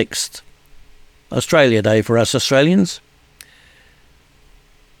 26th. Australia Day for us Australians.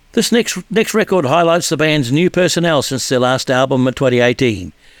 This next record highlights the band's new personnel since their last album in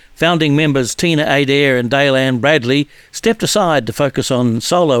 2018. Founding members Tina Adair and Dale Ann Bradley stepped aside to focus on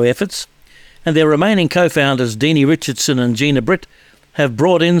solo efforts, and their remaining co-founders Deanie Richardson and Gina Britt have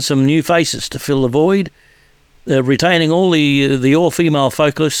brought in some new faces to fill the void, retaining all the all-female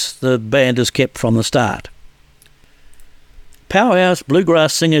focus the band has kept from the start. Powerhouse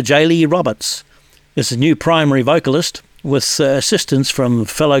bluegrass singer Jaylee Roberts is the new primary vocalist, with assistance from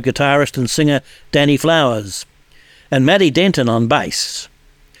fellow guitarist and singer Danny Flowers, and Maddie Denton on bass.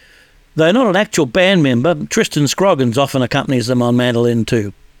 Though not an actual band member, Tristan Scroggins often accompanies them on mandolin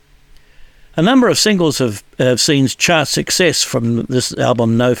too. A number of singles have seen chart success from this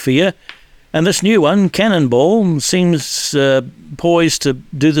album, No Fear, and this new one, Cannonball, seems poised to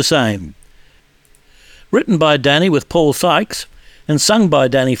do the same. Written by Danny with Paul Sykes and sung by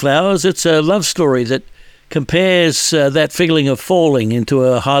Danny Flowers, it's a love story that compares that feeling of falling into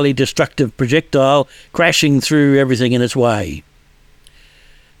a highly destructive projectile crashing through everything in its way.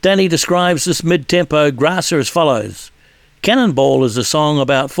 Danny describes this mid-tempo grasser as follows. Cannonball is a song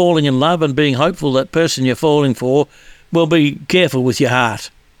about falling in love and being hopeful that person you're falling for will be careful with your heart.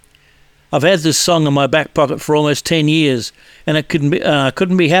 I've had this song in my back pocket for almost 10 years, and I couldn't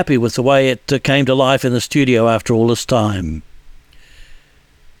be happy with the way it came to life in the studio after all this time.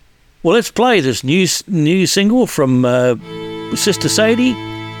 Well, let's play this new single from Sister Sadie.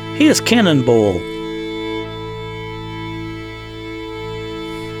 Here's Cannonball.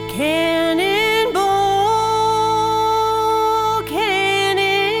 Cannonball,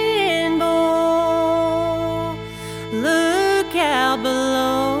 cannonball, look out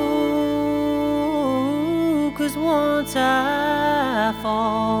below, 'cause once I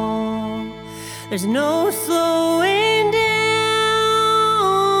fall, there's no slowing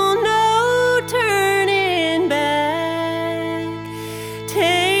down, no turning back.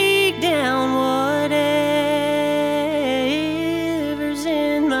 Take down whatever's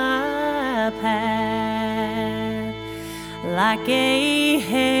in my path, like a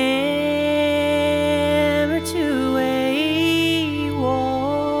hammer to a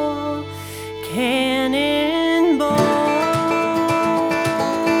wall. Cannonball,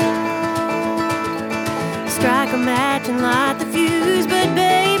 strike a match and light the fuse, but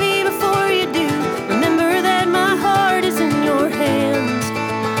baby, before you do, remember that my heart is in your hands.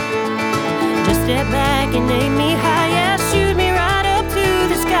 Just step back and aim me high, yeah, shoot me right up to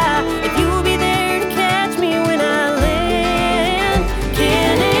the sky, if you'll be there to catch me when I land.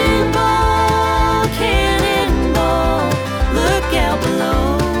 Cannonball, cannonball, look out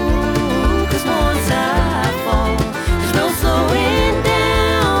below, 'cause once I fall, there's no slowing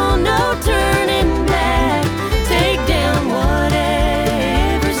down, no turning back. Take down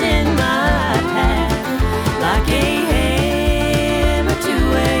whatever's in my path, like a hammer to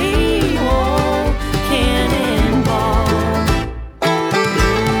a wall. Cannonball.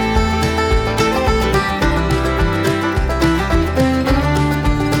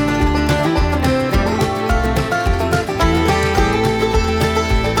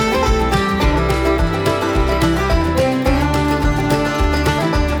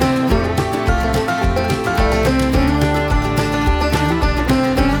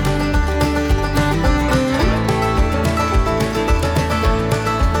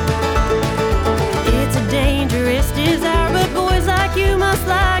 It's a dangerous desire, but boys like you must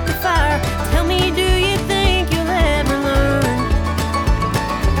like the fire. Tell me, do you think you'll ever learn?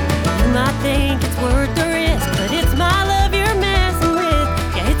 You might think it's worth the risk, but it's my love you're messing with.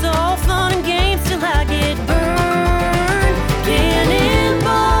 Yeah, it's all fun and games till I get burned.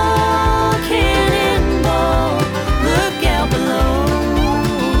 Cannonball, cannonball, look out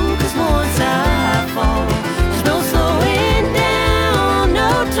below, 'cause once I fall, there's no slowing down,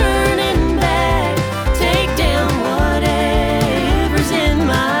 no turning back. Take down whatever's in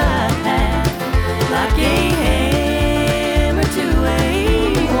my path, like a hammer to a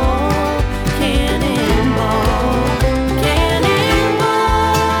wall. Cannonball,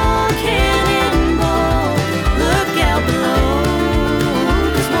 cannonball, cannonball, look out below,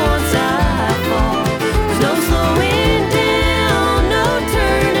 'cause once I fall, there's no slowing down, no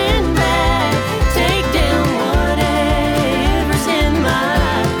turning back. Take down whatever's in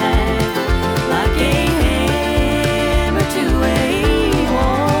my path, like a hammer to a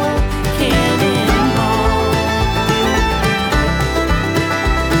wall. Cannonball.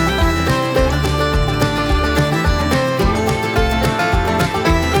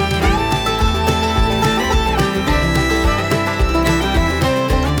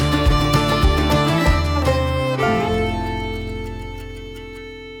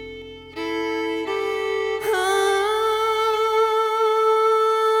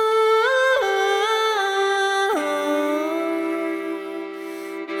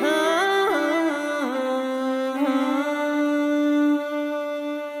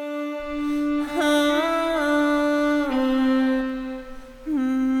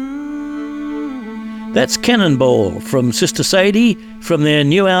 That's Cannonball from Sister Sadie from their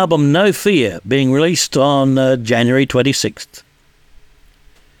new album No Fear, being released on January 26th.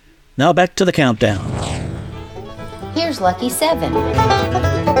 Now back to the countdown. Here's Lucky 7.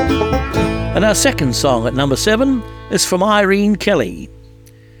 And our second song at number 7 is from Irene Kelly.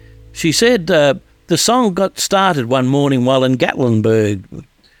 She said the song got started one morning while in Gatlinburg.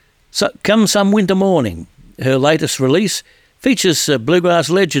 So, Come Some Winter Morning, her latest release, features bluegrass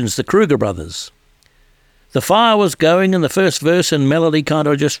legends, the Kruger Brothers. The fire was going and the first verse and melody kind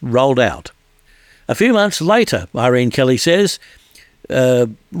of just rolled out. A few months later, Irene Kelly says,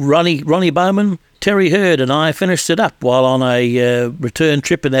 Ronnie Bowman, Terry Hurd and I finished it up while on a return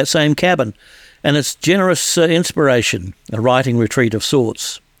trip in that same cabin, and it's generous inspiration, a writing retreat of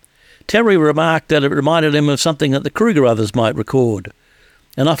sorts. Terry remarked that it reminded him of something that the Kruger Brothers might record,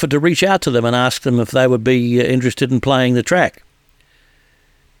 and offered to reach out to them and ask them if they would be interested in playing the track.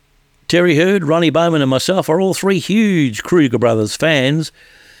 Terry Hurd, Ronnie Bowman and myself are all three huge Kruger Brothers fans,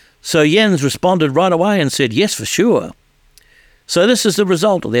 so Jens responded right away and said yes for sure. So this is the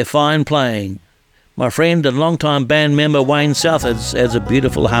result of their fine playing. My friend and longtime band member Wayne South adds a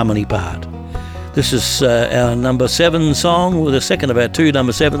beautiful harmony part. This is our number 7 song, or the second of our 2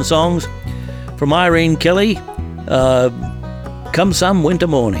 number 7 songs, from Irene Kelly, Come Some Winter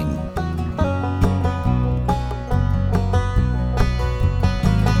Morning.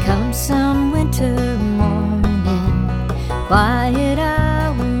 Come some winter morning, quiet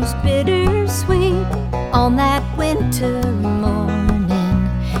hours, bittersweet. On that winter morning,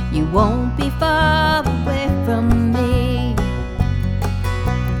 you won't be far away from me.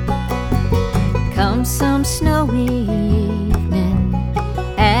 Come some snowy evening,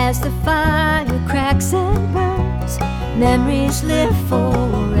 as the fire cracks and burns, memories live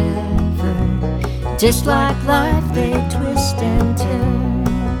forever, just like life they twist and turn.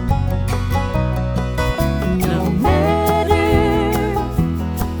 No matter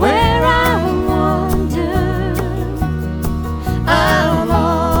where I wander, I'll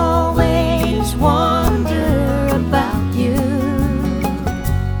always wonder about you.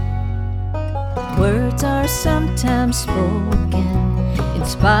 Words are sometimes spoken in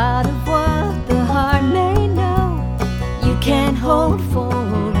spite of what the heart may know. You can't hold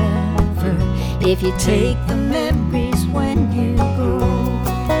forever if you take the memories when you grow.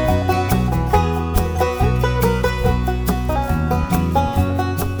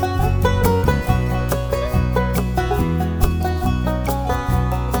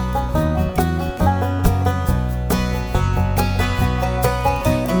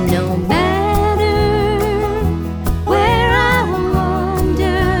 No matter where I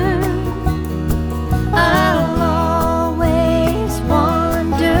wander, I'll always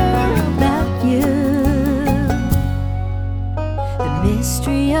wonder about you. The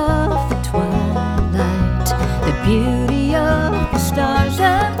mystery of the twilight, the beauty of the stars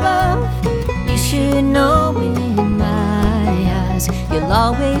above. You should know in my eyes, you'll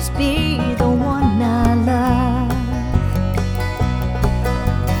always be the one I love.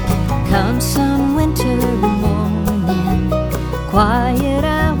 Come some winter morning, quiet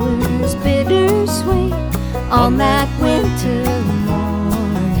hours, bittersweet. On that winter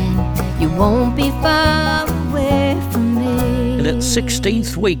morning, you won't be far away from me. In its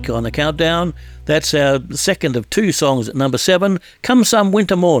 16th week on the countdown, that's our second of 2 songs at number 7, Come Some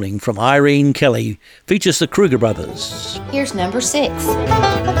Winter Morning from Irene Kelly, features the Kruger Brothers. Here's number 6.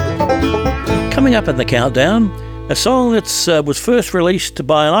 Coming up in the countdown, a song that was first released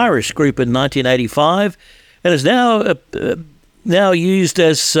by an Irish group in 1985 and is now used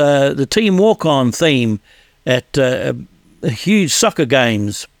as the team walk-on theme at huge soccer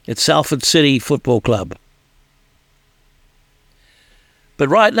games at Salford City Football Club. But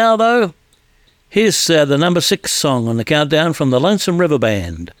right now, though, here's the number 6 song on the countdown from the Lonesome River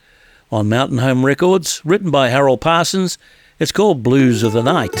Band on Mountain Home Records, written by Harold Parsons. It's called Blues of the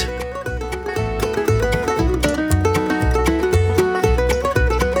Night.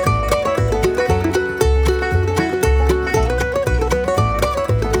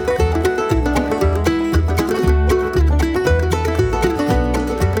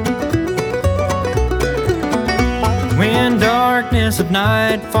 Darkness of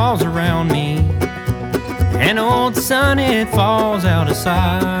night falls around me, and old sun it falls out of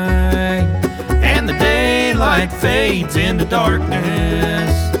sight, and the daylight fades into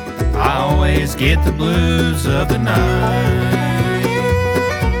darkness. I always get the blues of the night.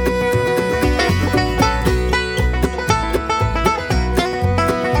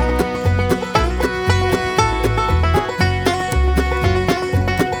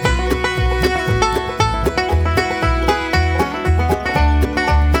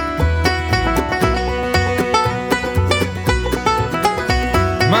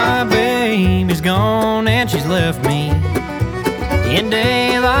 Gone and she's left me. In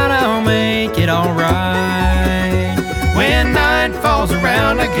daylight I'll make it alright. When night falls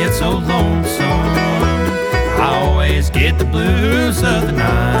around I get so lonesome. I always get the blues of the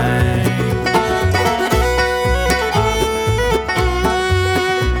night.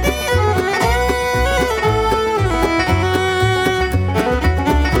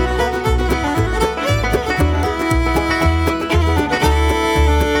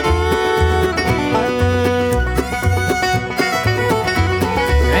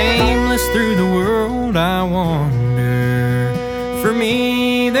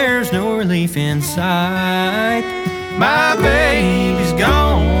 relief inside. My baby's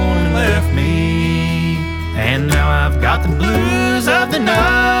gone and left me, and now I've got the blues of the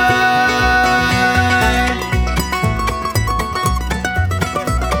night.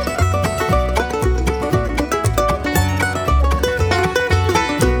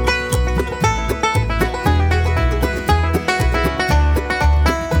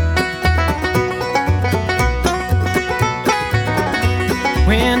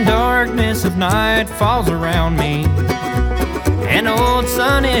 When darkness of night falls around me, and old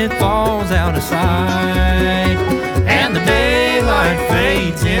sun it falls out of sight, and the daylight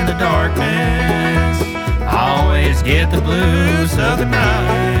fades in the darkness, I always get the blues of the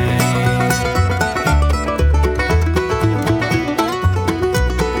night.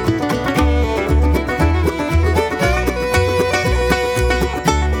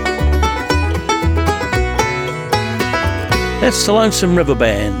 That's the Lonesome River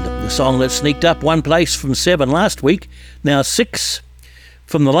Band, the song that sneaked up one place from 7 last week, now 6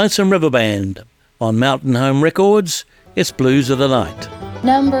 from the Lonesome River Band. On Mountain Home Records, it's Blues of the Night.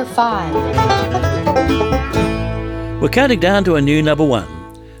 Number 5. We're counting down to a new number 1,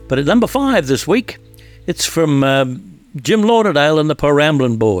 but at number 5 this week, it's from Jim Lauderdale and the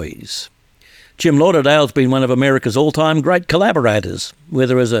Poramblin' Boys. Jim Lauderdale's been one of America's all-time great collaborators,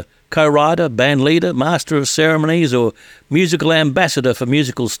 whether as a co-writer, band leader, master of ceremonies, or musical ambassador for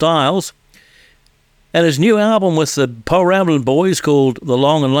musical styles. And his new album with the Poramblin' Boys, called The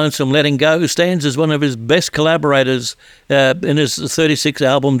Long and Lonesome Letting Go, stands as one of his best collaborators in his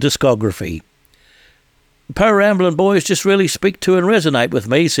 36-album discography. The Poramblin' Boys just really speak to and resonate with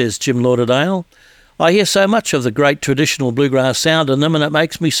me, says Jim Lauderdale. I hear so much of the great traditional bluegrass sound in them, and it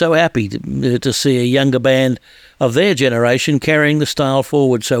makes me so happy to see a younger band of their generation carrying the style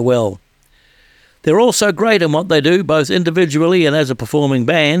forward so well. They're all so great in what they do, both individually and as a performing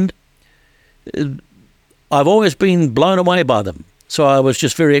band. I've always been blown away by them, so I was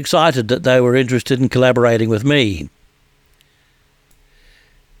just very excited that they were interested in collaborating with me.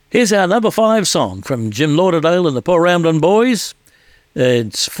 Here's our number 5 song from Jim Lauderdale and the Poramblin' Boys.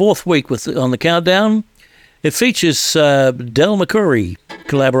 It's 4th week on the countdown. It features Del McCoury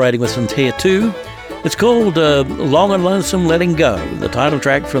collaborating with them here too. It's called Long and Lonesome Letting Go, the title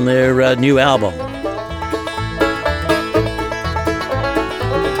track from their new album.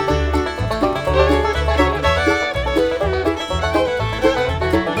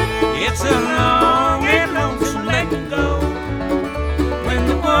 It's a long and lonesome letting go, when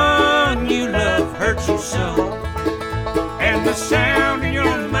the one you love hurts you so, and the sound in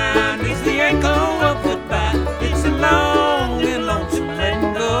your mind is the echo of goodbye. It's a long and lonesome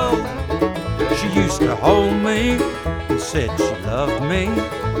letting go. She used to hold me and said she loved me,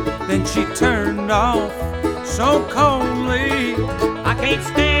 then she turned off so coldly. I can't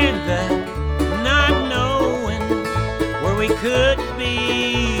stand that, not knowing where we could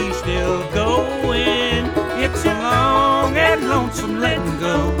be, still going. It's a long and lonesome letting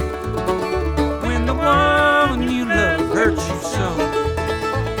go, when the one you love hurts you so,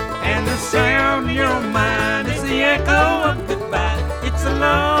 and the sound in your mind is the echo of goodbye. It's a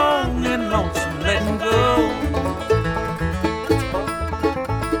long and lonesome letting go.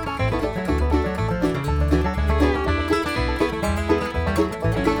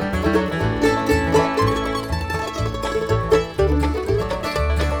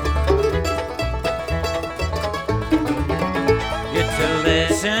 It's a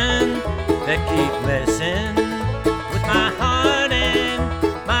lesson that keep blessing with my heart and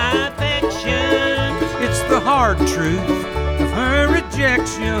my affection. It's the hard truth of her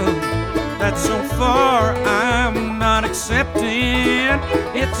rejection that so far I'm not accepting.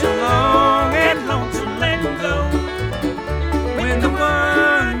 It's a long and lonesome letting go, when the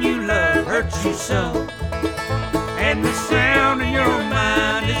one you love hurts you so, and the sound in your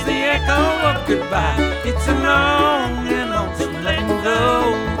mind is the echo of goodbye. It's a long and lonesome letting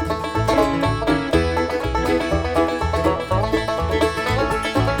go.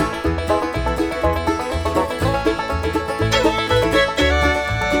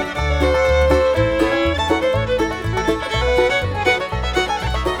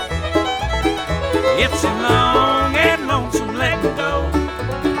 It's a long and lonesome letting go,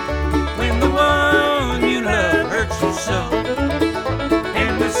 when the one you love hurts you so,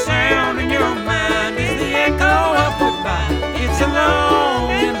 and the sound in your mind is the echo of goodbye. It's a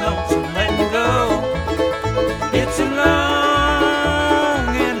long and lonesome letting go. It's a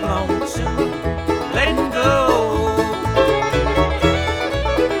long and lonesome letting go.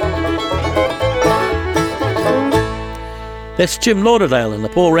 That's Jim Lauderdale and the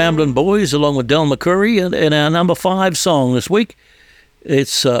Poramblin' Boys, along with Del McCoury, and our number 5 song this week.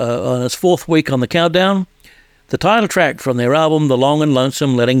 It's on its fourth week on the countdown. The title track from their album, The Long and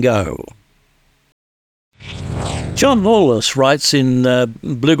Lonesome Letting Go. John Lawless writes in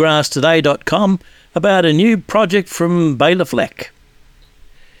bluegrasstoday.com about a new project from Bela Fleck.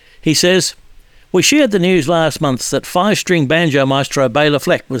 He says, "We shared the news last month that five-string banjo maestro Bela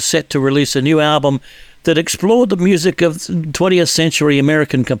Fleck was set to release a new album that explored the music of 20th century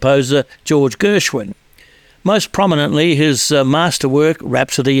American composer George Gershwin, most prominently his masterwork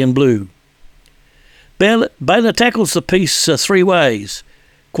Rhapsody in Blue. Bela tackles the piece three ways,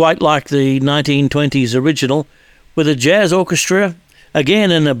 quite like the 1920s original, with a jazz orchestra,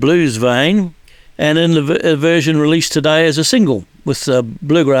 again in a blues vein, and in the version released today as a single with the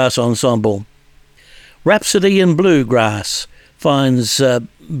Bluegrass ensemble. Rhapsody in Bluegrass finds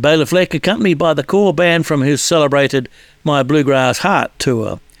Bela Fleck accompanied by the core band from his celebrated My Bluegrass Heart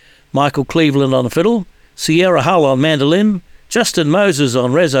tour. Michael Cleveland on fiddle, Sierra Hull on mandolin, Justin Moses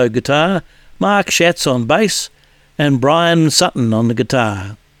on rezzo guitar, Mark Schatz on bass, and Brian Sutton on the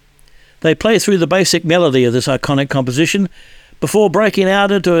guitar. They play through the basic melody of this iconic composition before breaking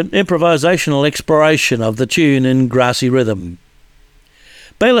out into an improvisational exploration of the tune in grassy rhythm.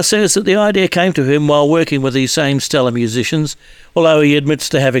 Bela says that the idea came to him while working with these same stellar musicians, although he admits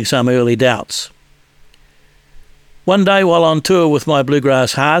to having some early doubts. One day while on tour with My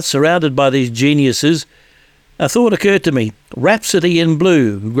Bluegrass Heart, surrounded by these geniuses, a thought occurred to me, Rhapsody in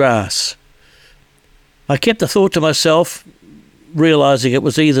Bluegrass. I kept the thought to myself, realising it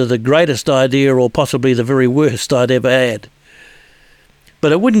was either the greatest idea or possibly the very worst I'd ever had.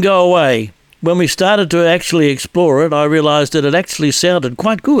 But it wouldn't go away. When we started to actually explore it, I realised that it actually sounded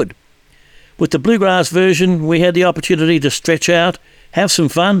quite good. With the Bluegrass version, we had the opportunity to stretch out, have some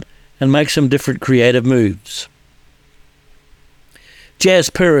fun, and make some different creative moves. Jazz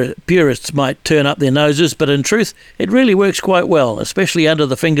purists might turn up their noses, but in truth, it really works quite well, especially under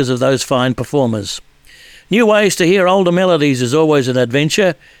the fingers of those fine performers. New ways to hear older melodies is always an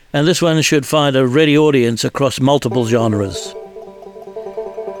adventure, and this one should find a ready audience across multiple genres.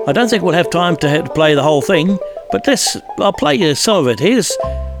 I don't think we'll have time to play the whole thing, but I'll play you some of it. Here's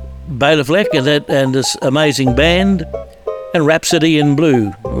Bela Fleck and this amazing band, and Rhapsody in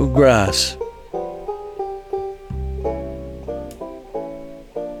Bluegrass.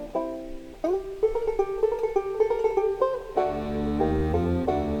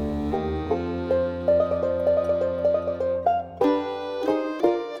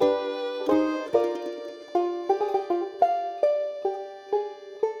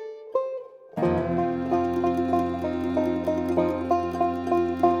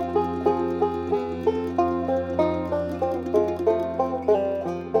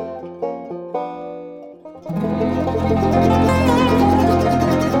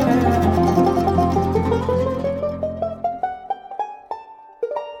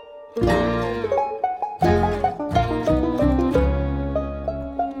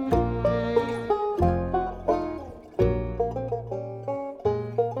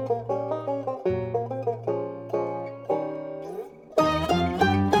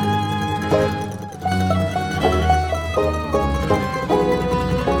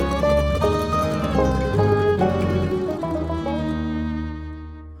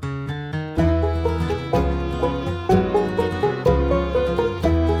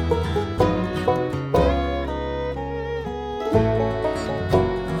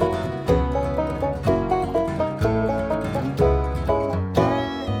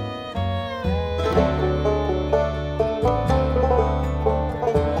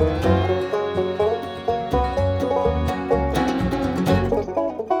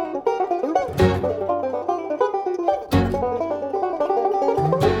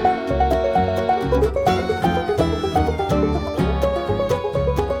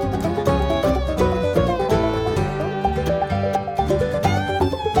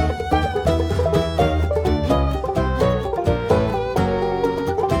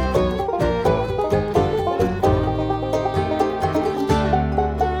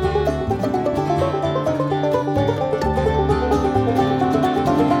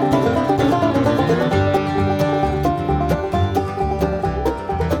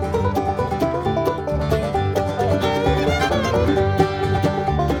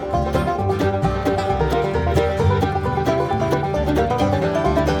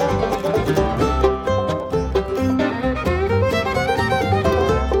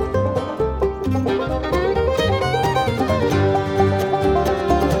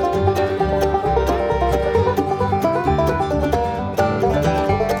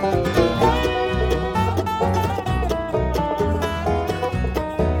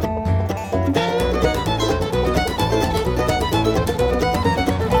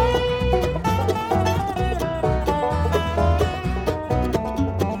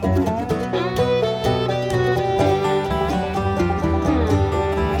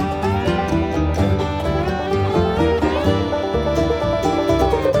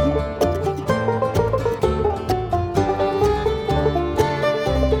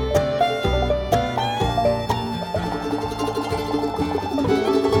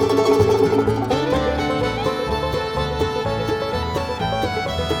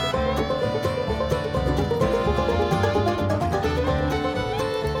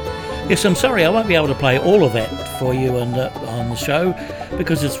 Yes, I'm sorry, I won't be able to play all of that for you on the show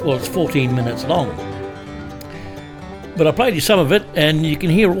because it's 14 minutes long. But I played you some of it, and you can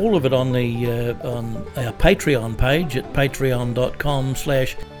hear all of it on on our Patreon page at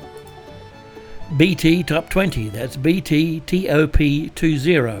patreon.com/BT Top 20. That's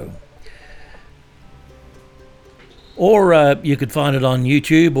BTTOP20. Or you could find it on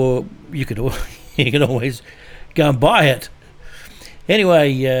YouTube, or you can always go and buy it.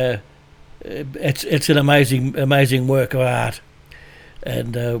 Anyway, it's an amazing work of art,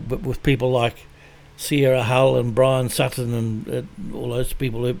 and with people like Sierra Hull and Brian Sutton and all those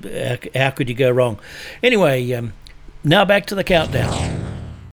people, how could you go wrong? Anyway, now back to the countdown.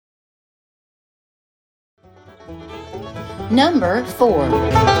 Number 4.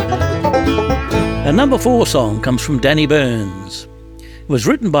 A number 4 song comes from Danny Burns. It was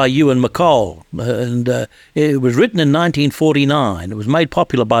written by Ewan MacColl, and it was written in 1949. It was made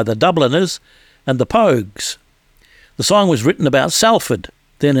popular by the Dubliners and the Pogues. The song was written about Salford,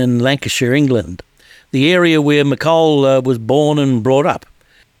 then in Lancashire, England, the area where MacColl was born and brought up.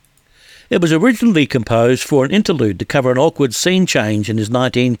 It was originally composed for an interlude to cover an awkward scene change in his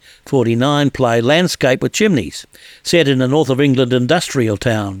 1949 play Landscape with Chimneys, set in a north of England industrial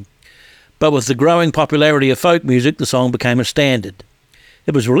town. But with the growing popularity of folk music, the song became a standard.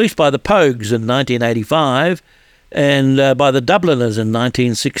 It was released by the Pogues in 1985 and by the Dubliners in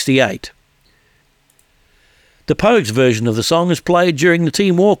 1968. The Pogues version of the song is played during the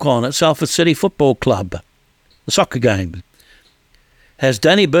team walk-on at Salford City Football Club, the soccer game. Has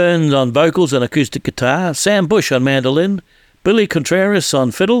Danny Burns on vocals and acoustic guitar, Sam Bush on mandolin, Billy Contreras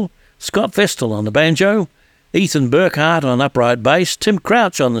on fiddle, Scott Vestal on the banjo, Ethan Burkhart on upright bass, Tim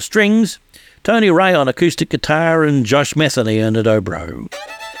Crouch on the strings, Tony Ray on acoustic guitar, and Josh Metheny on the dobro.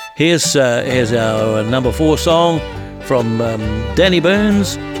 Here's our number 4 song from Danny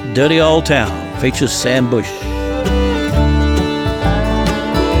Burns, Dirty Old Town, features Sam Bush.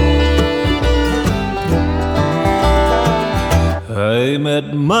 I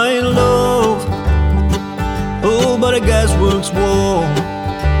met my love over a gasworks wall.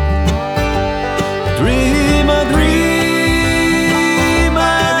 Dream a dream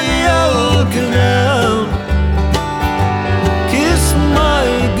at the old canal. Kiss my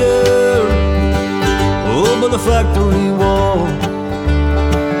girl over the factory wall.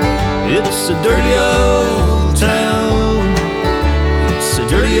 It's a dirty old town. It's a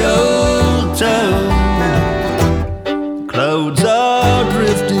dirty old town. Clouds are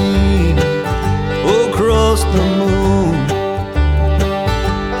drifting across the moon.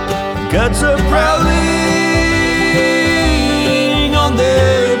 Cats are prowling on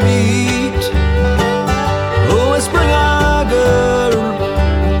their beat. Oh, a spring our girl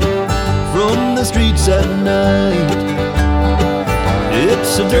from the streets at night.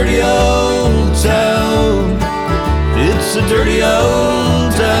 It's a dirty old town. It's a dirty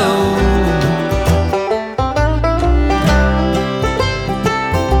old town.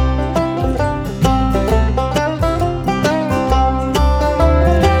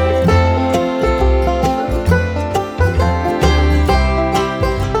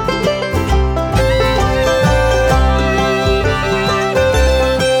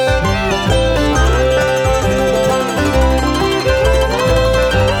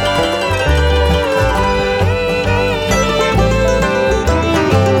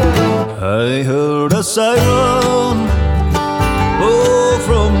 I heard a siren, oh,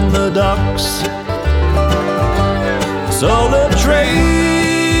 from the docks. Saw the train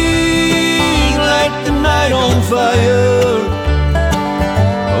light the night on fire.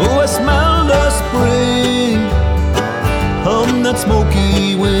 Oh, I smelled the spring on that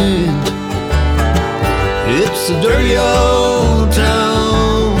smoky wind. It's a dirty old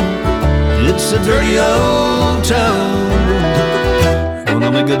town. It's a dirty old town.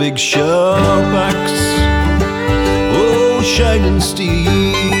 Gonna make a big sharp axe, oh, shining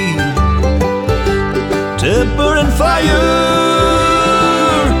steel, temper and fire,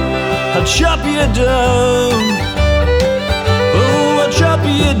 I'll chop you down, oh, I'll chop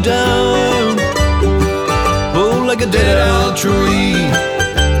you down, oh, like a dead old tree.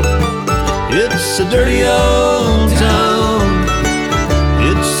 It's a dirty old town.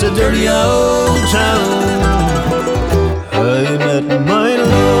 It's a dirty old town. I met my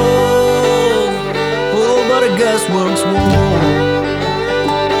love over a gasworks wall.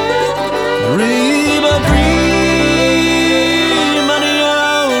 Dream a dream on the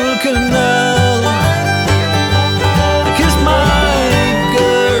old canal. I kissed my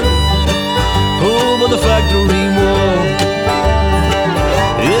girl over the factory wall.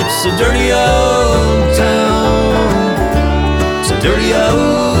 It's a dirty old town. It's a dirty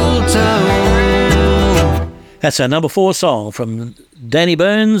old town. That's our number 4 song from Danny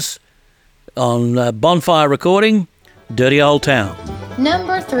Burns on Bonfire Recording, Dirty Old Town.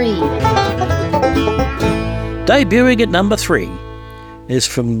 Number 3. Debuting at number 3 is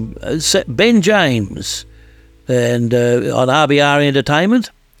from Ben James and on RBR Entertainment.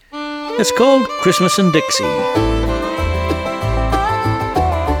 It's called Christmas in Dixie.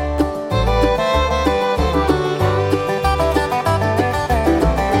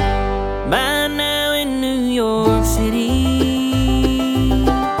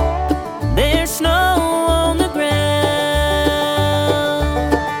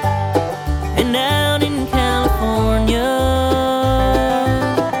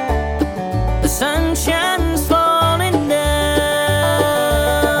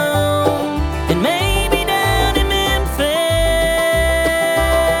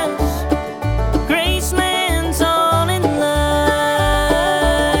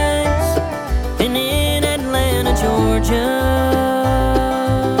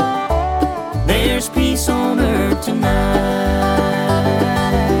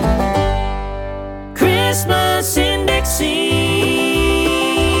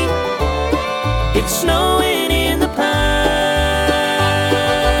 It's snowing in the pines.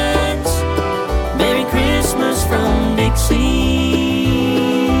 Merry Christmas from Dixie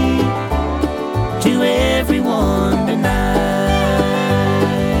to everyone tonight.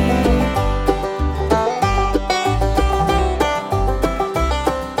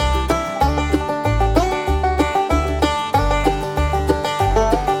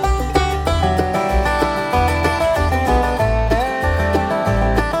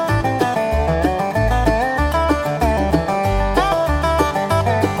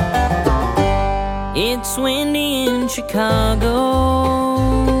 It's windy in Chicago.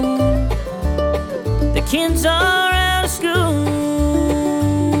 The kids are out of school.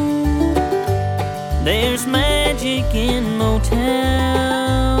 There's magic in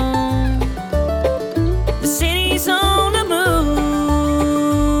Motown. The city's on the move.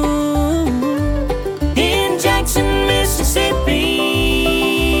 In Jackson,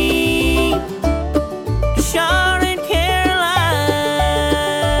 Mississippi, to Charlotte, Carolina,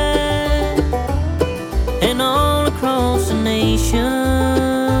 and all across the nation.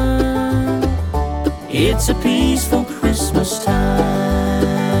 It's a peaceful Christmas time.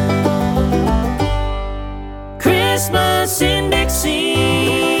 Christmas in Dixie.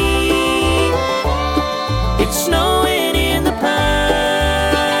 It's snowing in the pines.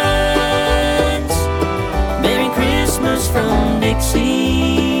 Merry Christmas from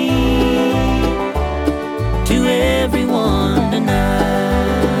Dixie to everyone tonight.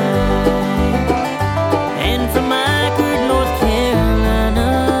 And from Myford, North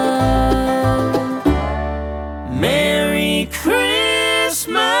Carolina, Merry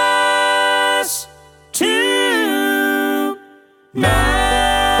Christmas tonight.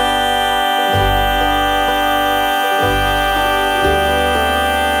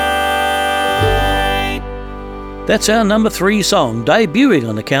 That's our number 3 song, debuting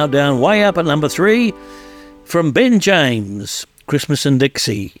on the countdown, way up at number 3, from Ben James, Christmas in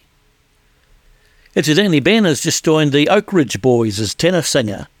Dixie. Incidentally, Ben has just joined the Oak Ridge Boys as tenor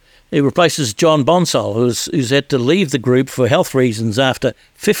singer. He replaces John Bonsall, who's had to leave the group for health reasons after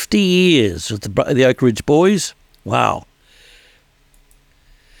 50 years with the Oak Ridge Boys. Wow.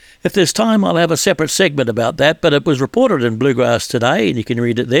 If there's time, I'll have a separate segment about that, but it was reported in Bluegrass today, and you can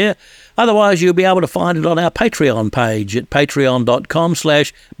read it there. Otherwise, you'll be able to find it on our Patreon page at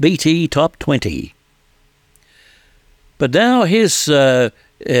patreon.com/BTTop20. But now here's Ben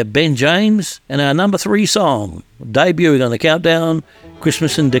James and our number 3 song, debuting on the countdown,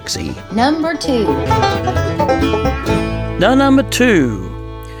 Christmas in Dixie. Number 2. Now, number 2.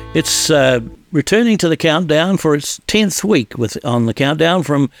 It's returning to the countdown for its 10th week on the countdown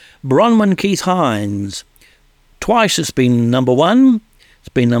from Bronwyn Keith Hines. Twice it's been number 1. It's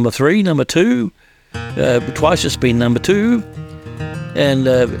been number 3, number 2. Twice it's been number 2. And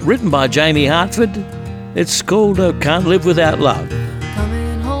written by Jamie Hartford. It's called Can't Live Without Love.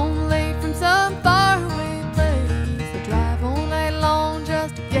 Coming home late from some faraway place, I drive all night long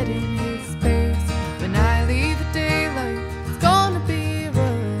just to get in his space. When I leave the daylight, it's gonna be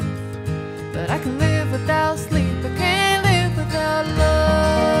rough, but I can live without sleep, I can't live without love.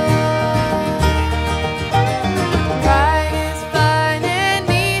 Pride is fine and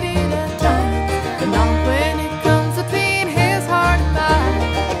needed at times, but not when it comes between his heart and mine.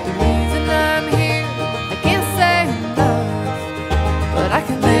 The reason I'm here, I can't say enough.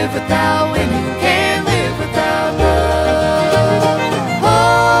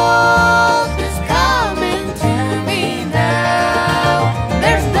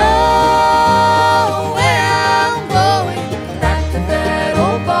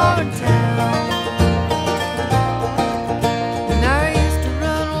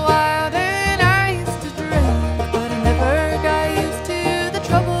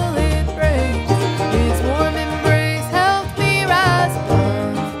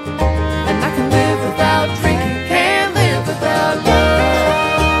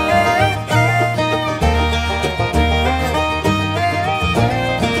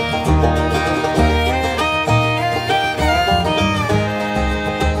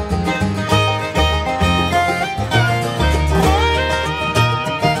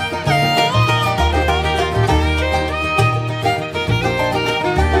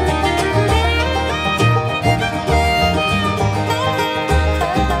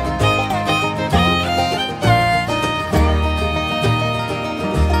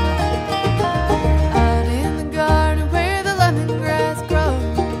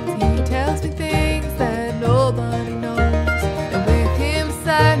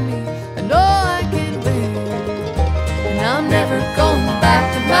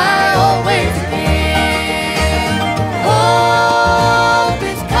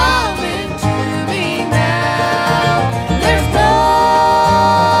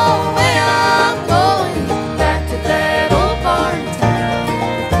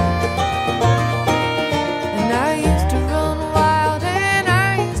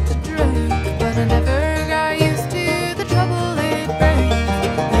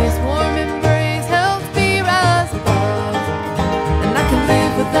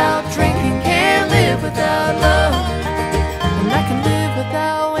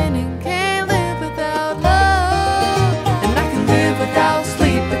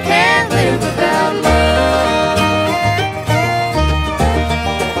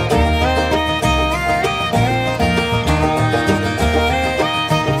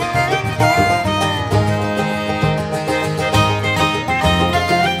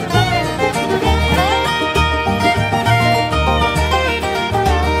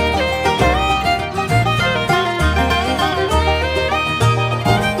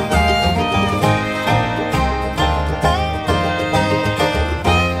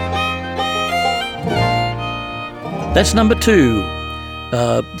 That's number 2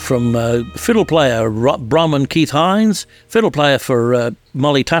 from fiddle player Brom and Keith Hines, fiddle player for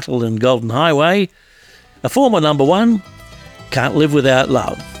Molly Tuttle and Golden Highway. A former number 1, Can't Live Without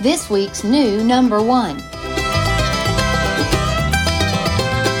Love. This week's new number 1.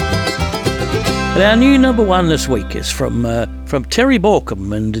 And our new number 1 this week is from Terry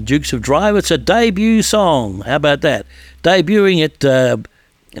Borkham and the Dukes of Drive. It's a debut song. How about that? Debuting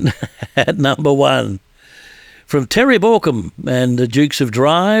at number 1. From Terry Borkham and the Dukes of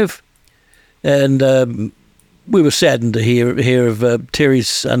Drive. And we were saddened to hear of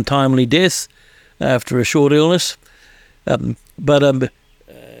Terry's untimely death after a short illness. But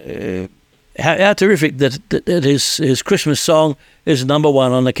how terrific that his Christmas song is number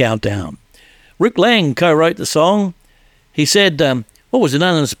 1 on the countdown. Rick Lang co-wrote the song. He said, what was an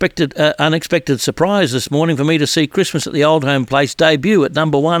unexpected surprise this morning for me to see Christmas at the Old Home Place debut at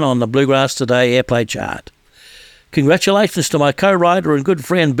number 1 on the Bluegrass Today airplay chart. Congratulations to my co-writer and good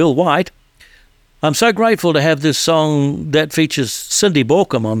friend Bill White. I'm so grateful to have this song that features Cindy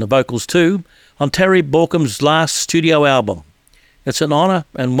Borkham on the vocals too, on Terry Borkham's last studio album. It's an honour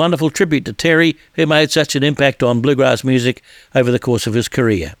and wonderful tribute to Terry, who made such an impact on bluegrass music over the course of his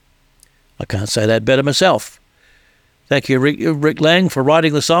career. I can't say that better myself. Thank you, Rick Lang, for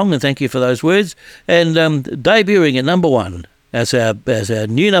writing the song, and thank you for those words. And debuting at number 1 as our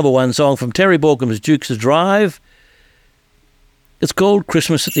new number 1 song from Terry Borkham's Dukes of Drive. It's called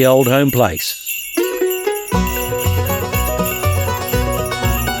Christmas at the Old Home Place.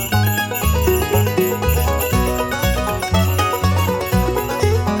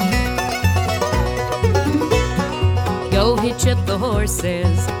 Go hitch up the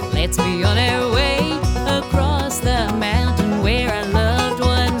horses, let's be on our way across the mountain where our loved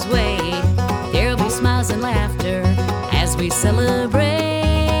ones wait. There'll be smiles and laughter as we celebrate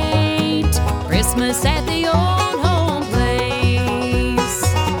Christmas at the old home place.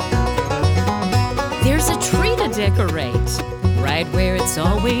 There's a tree to decorate right where it's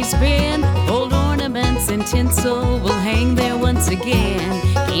always been. Old ornaments and tinsel will hang there once again.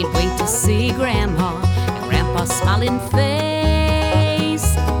 Can't wait to see Grandma and Grandpa's smiling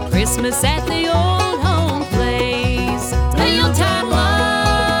face. Christmas at the old home place. Yuletide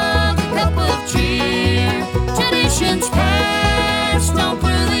love, a cup of cheer. Traditions passed on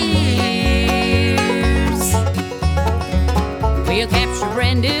through the years. We'll capture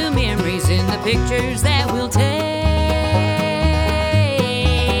brand new memories in the pictures that we'll take.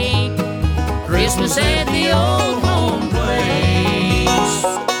 Christmas at the old home place.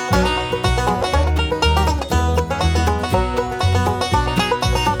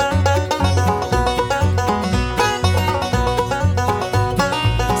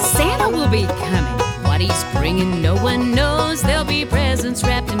 Be coming. What he's bringing, no one knows. There'll be presents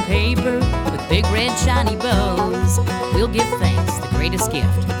wrapped in paper with big red shiny bows. We'll give thanks. The greatest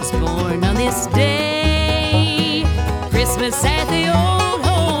gift is born on this day. Christmas at the old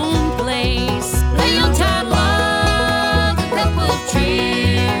home place. Yuletide love, a cup of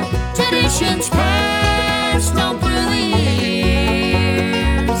cheer. Traditions passed on through the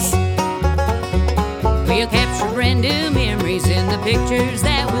years. We'll capture brand new memories in the pictures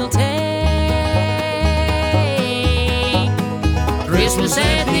that we'll take. Christmas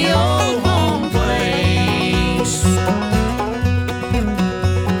at the old home place.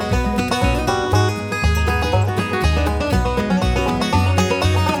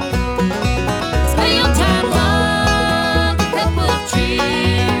 Yuletide love, a cup of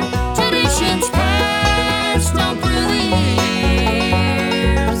cheer. Traditions passed on through the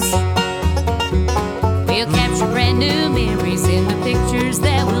years. We'll capture brand new memories in the pictures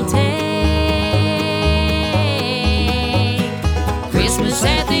that we'll take. Christmas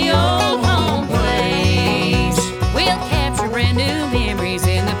at the old home place. We'll capture brand new memories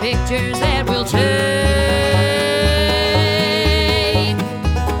in the pictures that we'll take.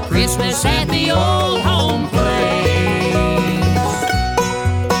 Christmas at the old home place.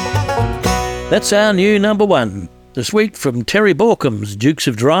 That's our new number 1 this week from Terry Borkham's Dukes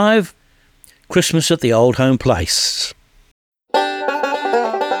of Drive, Christmas at the Old Home Place.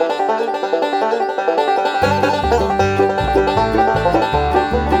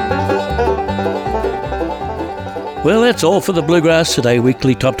 Well, that's all for the Bluegrass Today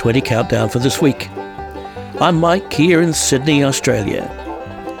Weekly Top 20 Countdown for this week. I'm Mike here in Sydney, Australia.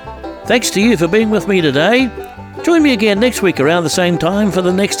 Thanks to you for being with me today. Join me again next week around the same time for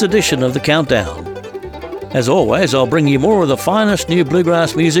the next edition of the Countdown. As always, I'll bring you more of the finest new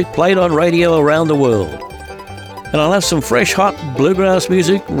bluegrass music played on radio around the world. And I'll have some fresh, hot bluegrass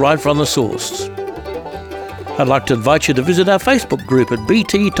music right from the source. I'd like to invite you to visit our Facebook group at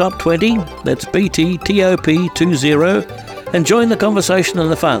BT Top 20, that's BTTOP20, and join the conversation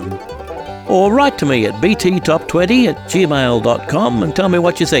and the fun. Or write to me at bttop20@gmail.com and tell me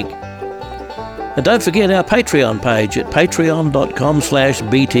what you think. And don't forget our Patreon page at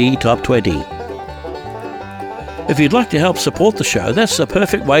patreon.com/BTTop20. If you'd like to help support the show, that's the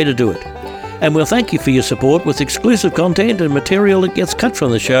perfect way to do it. And we'll thank you for your support with exclusive content and material that gets cut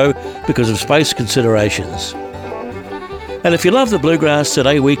from the show because of space considerations. And if you love the Bluegrass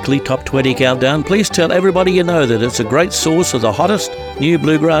Today Weekly Top 20 Countdown, please tell everybody you know that it's a great source of the hottest new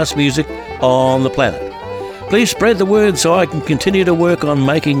bluegrass music on the planet. Please spread the word so I can continue to work on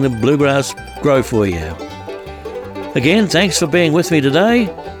making the bluegrass grow for you. Again, thanks for being with me today.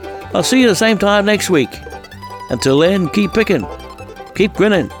 I'll see you the same time next week. Until then, keep picking, keep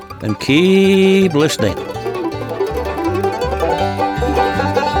grinning, and keep listening.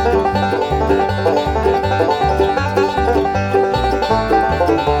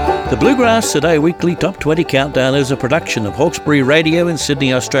 The Bluegrass Today Weekly Top 20 Countdown is a production of Hawkesbury Radio in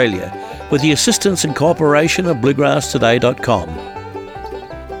Sydney, Australia, with the assistance and cooperation of BluegrassToday.com.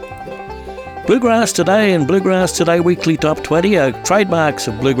 Bluegrass Today and Bluegrass Today Weekly Top 20 are trademarks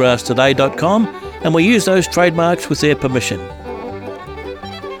of BluegrassToday.com, and we use those trademarks with their permission.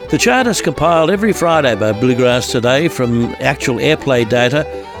 The chart is compiled every Friday by Bluegrass Today from actual airplay data,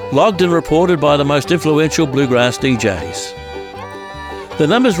 logged and reported by the most influential bluegrass DJs. The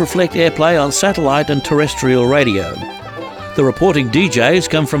numbers reflect airplay on satellite and terrestrial radio. The reporting DJs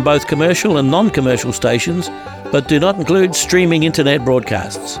come from both commercial and non-commercial stations, but do not include streaming internet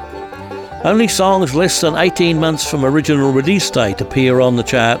broadcasts. Only songs less than 18 months from original release date appear on the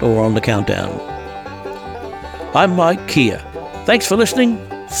chart or on the countdown. I'm Mike Keir. Thanks for listening.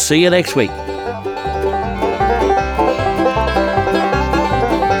 See you next week.